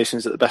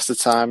pronunciations at the best of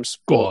times.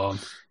 Go on.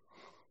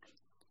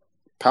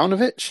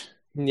 Paunovic?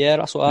 Yeah,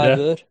 that's what I've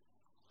heard.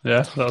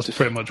 Yeah, that's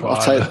pretty much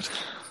what I heard.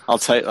 I'll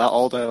take that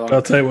all day long.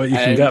 I'll take what you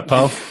can get,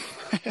 pal.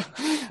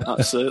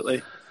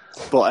 Absolutely.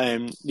 But,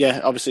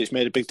 obviously it's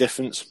made a big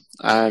difference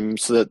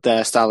to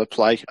their style of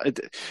play.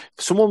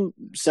 Someone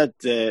said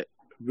they're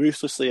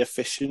ruthlessly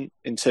efficient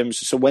in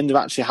terms of, so when they're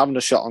actually having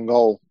a shot on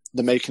goal,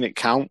 they're making it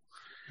count.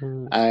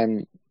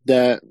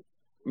 They're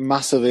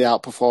massively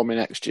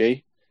outperforming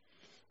XG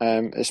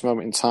at this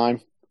moment in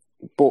time.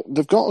 But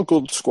they've got a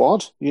good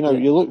squad. You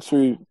look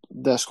through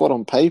their squad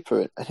on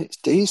paper and it's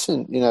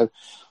decent.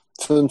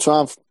 For them to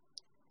have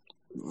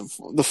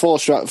the four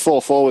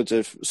forwards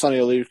of Sonny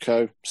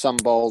Aluko, Sam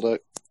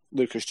Baldock,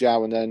 Lucas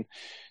João, and then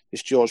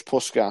it's George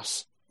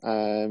Puskas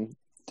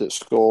that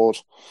scored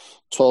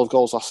 12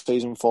 goals last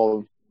season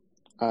for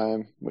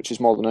them, which is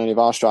more than any of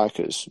our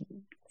strikers.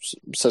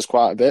 Says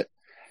quite a bit.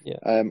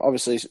 Yeah.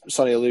 Obviously,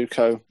 Sonny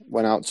Aluko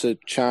went out to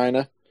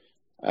China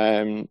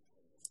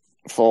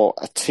for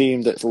a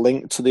team that's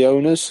linked to the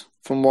owners,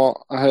 from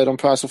what I heard on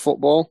Price of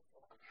Football,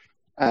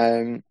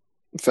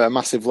 for a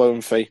massive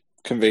loan fee,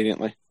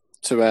 conveniently,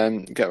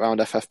 to get around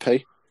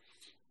FFP.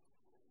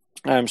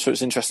 So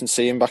it's interesting to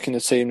see him back in the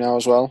team now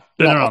as well.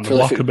 Been around the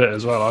block a bit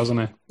as well,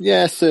 hasn't he?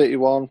 Yeah,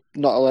 31.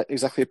 Not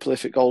exactly a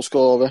prolific goal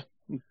scorer,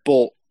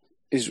 but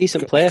he's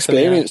decent player,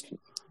 experienced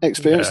at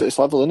this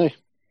level, isn't he?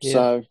 Yeah.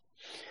 So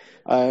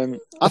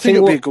I think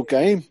it'll be a good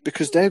game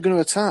because they're going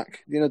to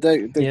attack. They're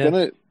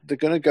going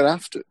to go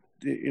after.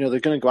 They're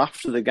going to go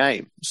after the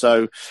game.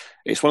 So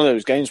it's one of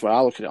those games where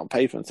I look at it on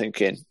paper and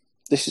thinking,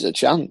 this is a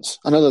chance.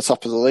 I know they're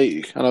top of the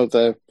league. I know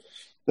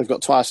they've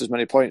got twice as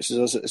many points as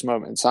us at this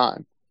moment in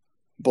time,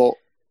 but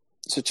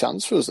it's a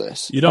chance for us.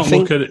 This you don't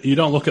look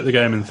at the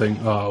game and think,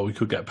 oh, we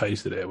could get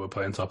pasted here. We're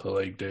playing top of the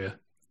league, do you?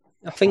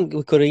 I think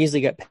we could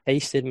easily get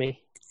pasted,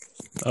 me.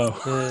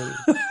 Oh.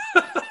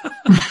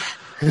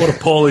 What a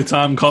poorly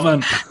timed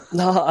comment.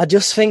 No, I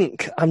just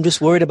think I'm just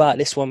worried about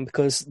this one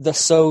because they're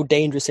so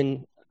dangerous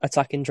in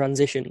attacking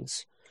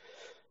transitions.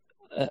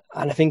 And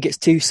I think it's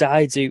two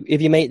sides who,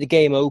 if you make the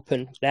game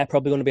open, they're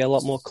probably going to be a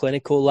lot more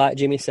clinical, like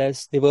Jimmy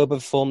says. They've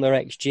overperformed their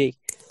XG.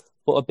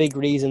 But a big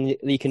reason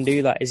that you can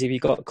do that is if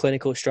you've got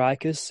clinical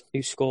strikers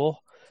who score.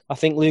 I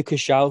think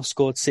Lucas João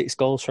scored 6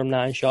 goals from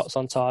 9 shots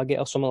on target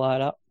or something like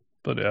that.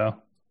 But yeah.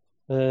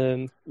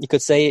 You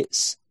could say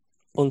it's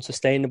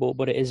unsustainable,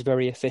 but it is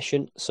very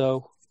efficient.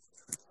 So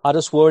I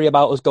just worry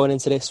about us going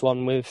into this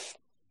one with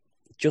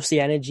just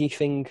the energy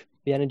thing,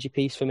 the energy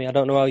piece for me. I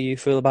don't know how you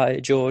feel about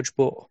it, George,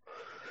 but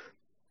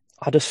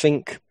I just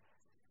think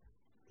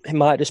we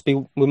might just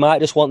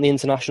want the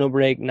international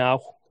break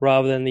now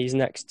rather than these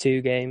next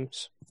 2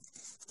 games.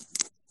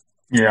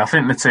 Yeah, I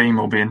think the team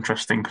will be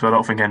interesting because I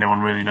don't think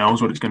anyone really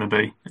knows what it's going to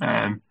be.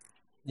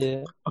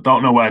 Yeah, I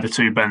don't know where the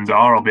 2 Bens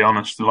are, I'll be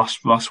honest. The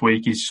last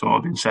week he's sort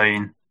of been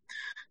saying,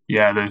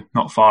 yeah, they're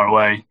not far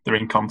away. They're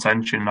in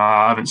contention.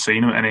 I haven't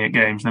seen them at any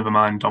games, never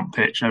mind on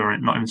pitch, not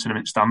even seen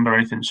them at stand or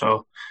anything.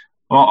 So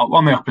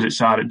on the opposite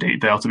side at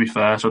Deepdale, to be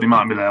fair, so they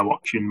might be there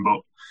watching,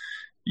 but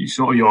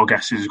your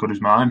guess is as good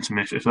as mine to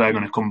me if they're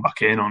going to come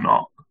back in or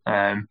not.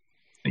 I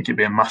think it'd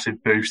be a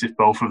massive boost if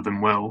both of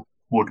them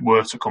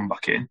were to come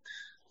back in,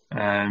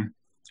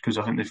 because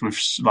I think if we've,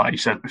 like you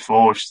said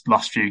before,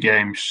 last few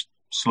games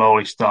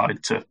slowly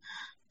started to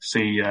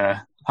see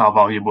how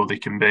valuable they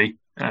can be,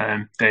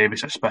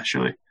 Davis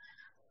especially.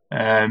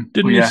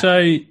 Didn't you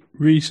say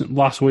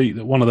last week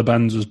that one of the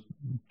Bens was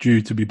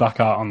due to be back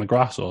out on the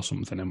grass or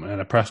something in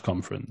a press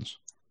conference?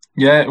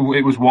 Yeah,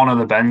 it was one of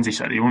the Bens, he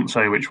said. He wouldn't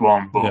say which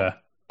one, but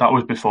that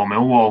was before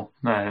Millwall.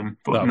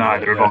 But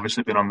neither have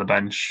obviously been on the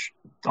bench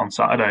on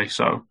Saturday,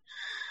 so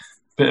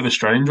bit of a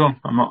strange one.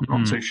 I'm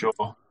not too sure.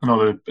 I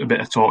know there's a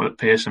bit of talk that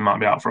Pearson might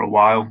be out for a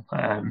while.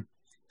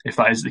 If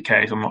that is the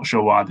case, I'm not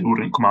sure why they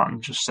wouldn't come out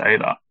and just say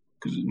that,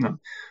 because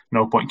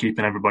no point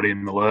keeping everybody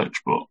in the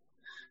lurch, but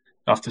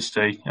I have to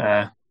see.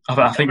 I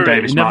think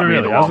Davis might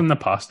be the one. Has in the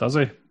past, has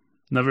he?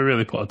 Never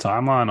really put a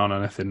timeline on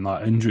anything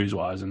like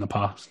injuries-wise in the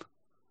past.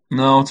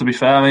 No, to be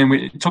fair, I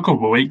mean, it took a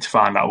week to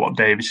find out what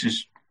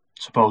Davis's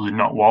supposedly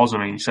not was. I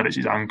mean, he said it's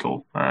his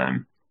ankle.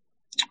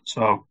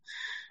 So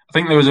I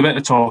think there was a bit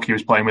of talk he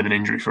was playing with an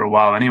injury for a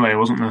while anyway,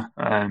 wasn't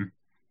there?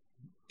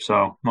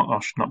 So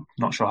not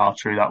sure how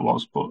true that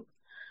was, but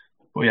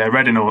yeah,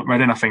 Reading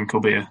I think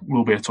will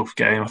be a tough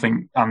game. I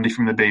think Andy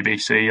from the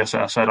BBC, I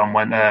said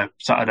on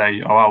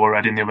Saturday, how were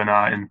Reading the other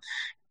night, and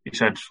he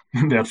said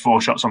they had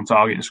 4 shots on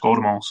target and scored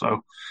them all.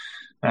 So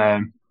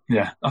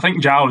yeah, I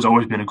think Zhao has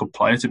always been a good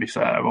player, to be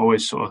fair. I've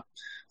always sort of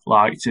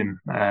liked him.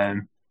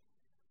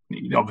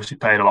 He obviously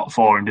paid a lot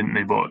for him, didn't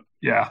he? But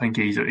yeah, I think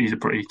he's a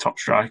pretty top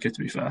striker,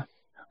 to be fair.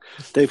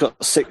 They've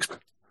got 6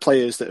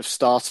 players that have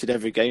started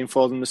every game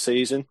for them this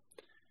season.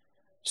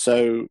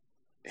 So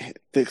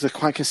they're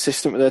quite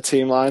consistent with their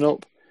team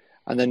lineup.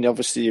 And then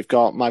obviously you've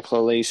got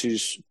Michael Elise,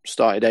 who's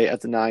started 8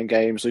 of the 9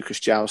 games. Lucas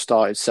Zhao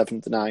started 7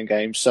 of the 9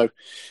 games. So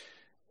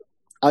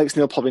Alex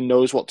Neil probably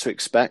knows what to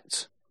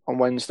expect on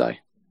Wednesday.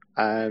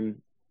 He'll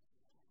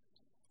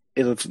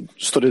have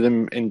studied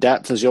them in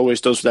depth, as he always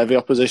does with every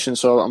opposition,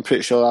 so I'm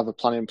pretty sure he'll have a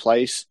plan in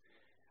place.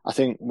 I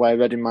think where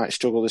Reading might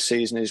struggle this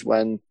season is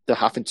when they're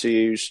having to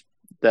use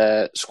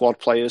their squad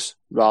players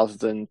rather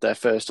than their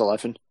first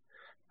 11.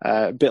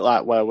 A bit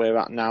like where we're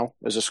at now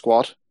as a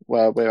squad,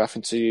 where we're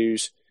having to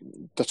use,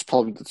 that's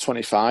probably the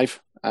 25.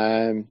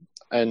 And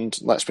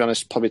let's be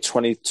honest, probably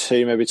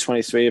 22, maybe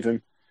 23 of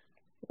them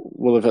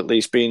will have at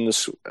least been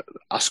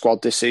a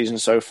squad this season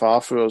so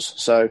far for us.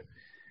 So,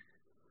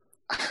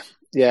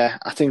 yeah,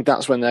 I think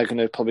that's when they're going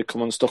to probably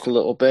come unstuck a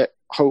little bit.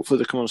 Hopefully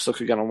they come unstuck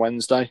again on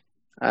Wednesday.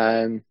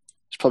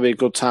 It's probably a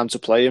good time to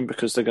play him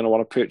because they're going to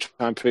want to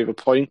try and prove a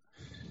point.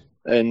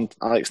 And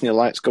Alex Neil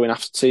likes going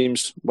after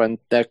teams when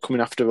they're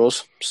coming after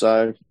us.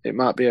 So it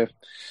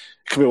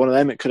could be one of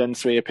them. It could end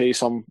 3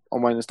 apiece on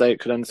Wednesday. It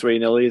could end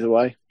 3-0 either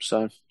way.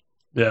 So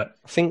yeah,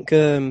 I think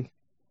they're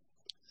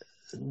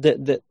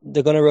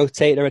going to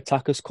rotate their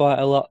attackers quite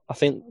a lot. I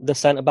think the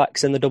centre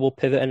backs and the double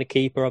pivot and the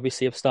keeper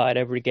obviously have started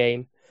every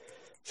game.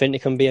 I think they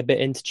can be a bit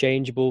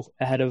interchangeable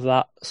ahead of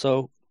that.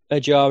 So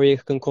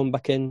Ajaria can come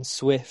back in,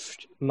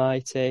 Swift,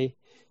 Maite,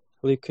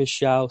 Lucas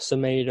Zhao,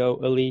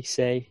 Semedo,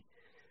 Elise.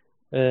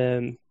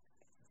 They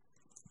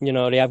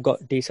have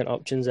got decent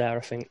options there, I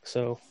think.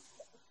 So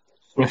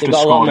Swift has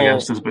scored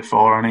against us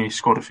before, and he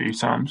scored a few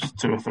times,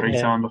 2 or 3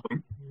 times, I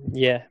think.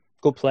 Yeah,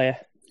 good player.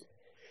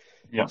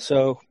 Yeah.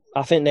 So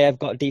I think they have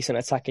got decent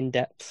attacking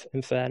depth,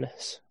 in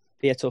fairness.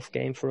 Be a tough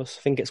game for us.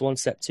 I think it's one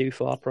step too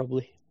far,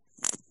 probably.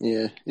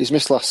 Yeah, he's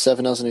missed last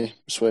 7, hasn't he,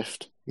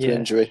 Swift, for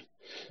injury.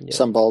 Yeah.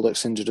 Sam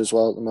Baldock's injured as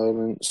well at the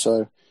moment,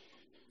 so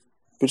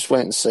we'll just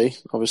wait and see.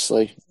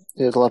 Obviously,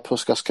 the lad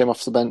Puskas came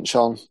off the bench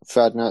on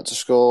Friday night to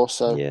score,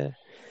 so yeah,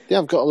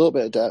 I've got a little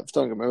bit of depth,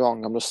 don't get me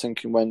wrong. I'm just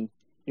thinking when,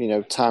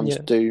 times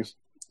do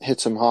hit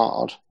them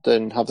hard,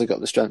 then have they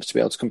got the strength to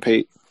be able to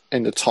compete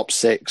in the top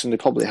 6? And they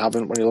probably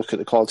haven't when you look at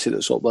the quality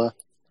that's up there.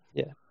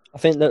 Yeah, I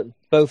think that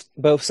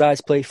both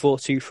sides play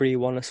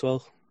 4-2-3-1 as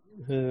well.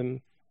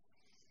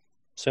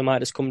 So it might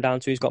just come down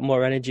to who's got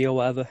more energy or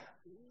whatever.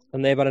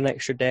 And they've had an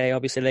extra day.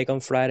 Obviously, they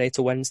gone Friday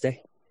to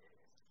Wednesday.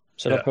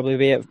 So they'll probably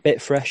be a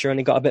bit fresher and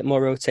they got a bit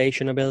more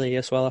rotation ability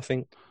as well, I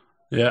think.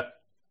 Yeah.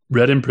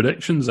 Reading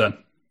predictions then.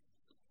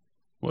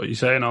 What are you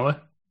saying, Ollie?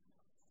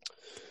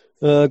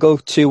 Go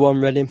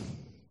 2-1 Reading.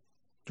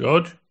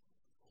 George?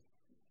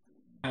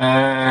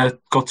 Go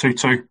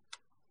 2-2.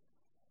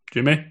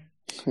 Jimmy?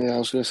 Yeah, I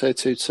was going to say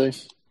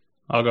 2-2.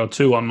 I'll go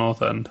 2-1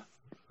 North End.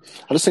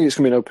 I just think it's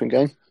going to be an open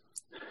game.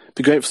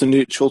 Be great for the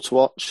neutral to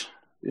watch.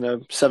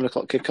 7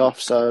 o'clock kickoff,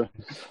 so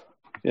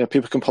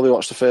people can probably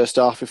watch the first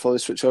half before they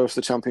switch over to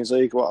the Champions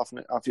League. What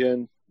have you?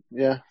 And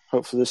yeah,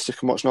 hopefully they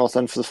stick and watch North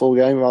End for the full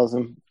game rather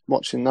than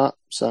watching that.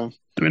 So,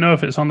 do we know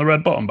if it's on the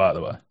red button, by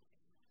the way?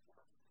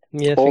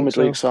 Yeah, all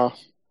midweeks are.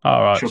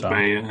 All right, should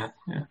be.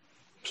 Yeah.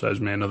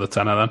 Saves me another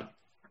tenner then.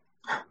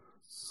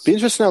 Be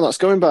interesting how that's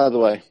going, by the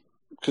way,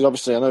 because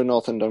obviously I know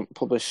North End don't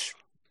publish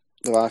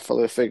the high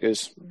follower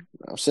figures.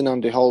 I've seen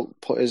Andy Holt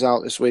put his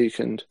out this week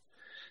and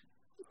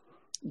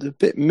they're a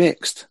bit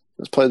mixed.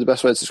 That's probably the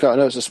best way to describe it. I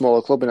know it's a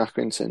smaller club in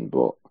Accrington,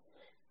 but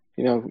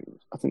I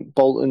think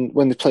Bolton,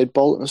 when they played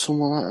Bolton or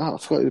someone like that, I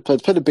forgot they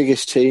played the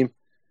biggest team.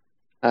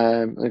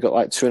 They got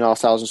like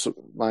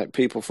 2,500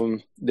 people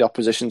from the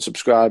opposition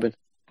subscribing.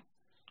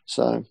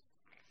 So it'd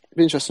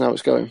be interesting how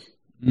it's going.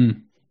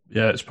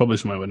 Yeah, it's probably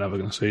something we're never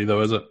going to see, though,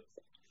 is it?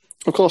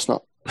 Of course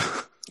not.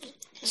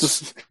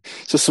 just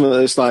something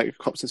that's like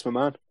crops into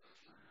my mind.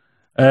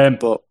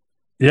 But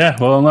yeah,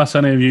 well, unless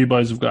any of you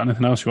boys have got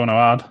anything else you want to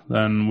add,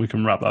 then we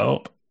can wrap that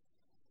up.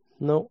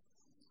 No.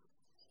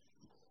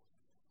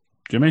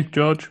 Jimmy,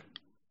 George?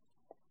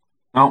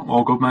 No,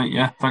 all good, mate.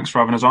 Yeah, thanks for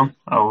having us on.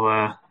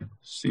 I'll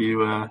see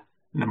you in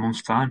a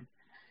month's time.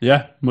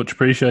 Yeah, much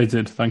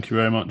appreciated. Thank you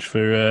very much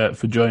for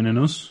joining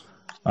us.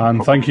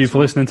 And thank you for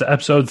listening to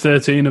episode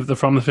 13 of the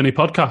From the Finney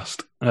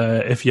podcast.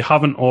 If you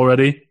haven't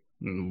already,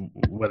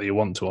 whether you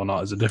want to or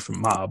not is a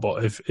different matter,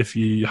 but if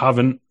you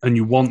haven't and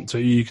you want to,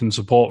 you can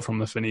support From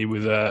the Finney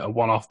with a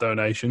one-off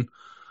donation.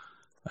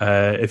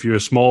 If you're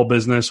a small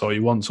business or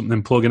you want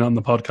something plugging on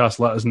the podcast,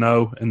 let us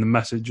know in the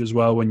message as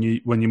well when you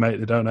make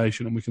the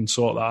donation, and we can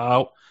sort that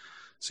out.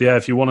 So yeah,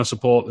 if you want to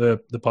support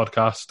the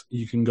podcast,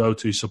 you can go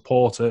to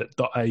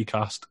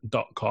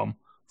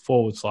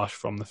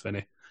support.acast.com/From the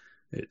Finney.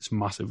 It's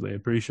massively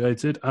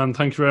appreciated. And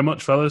thank you very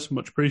much, fellas.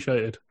 Much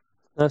appreciated.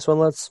 Nice one,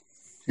 lads.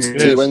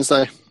 see you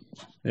Wednesday.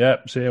 Yeah,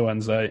 see you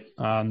Wednesday.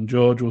 And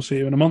George, we'll see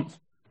you in a month.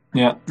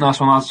 Yeah, nice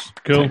one, lads.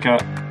 Cool. Take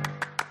care.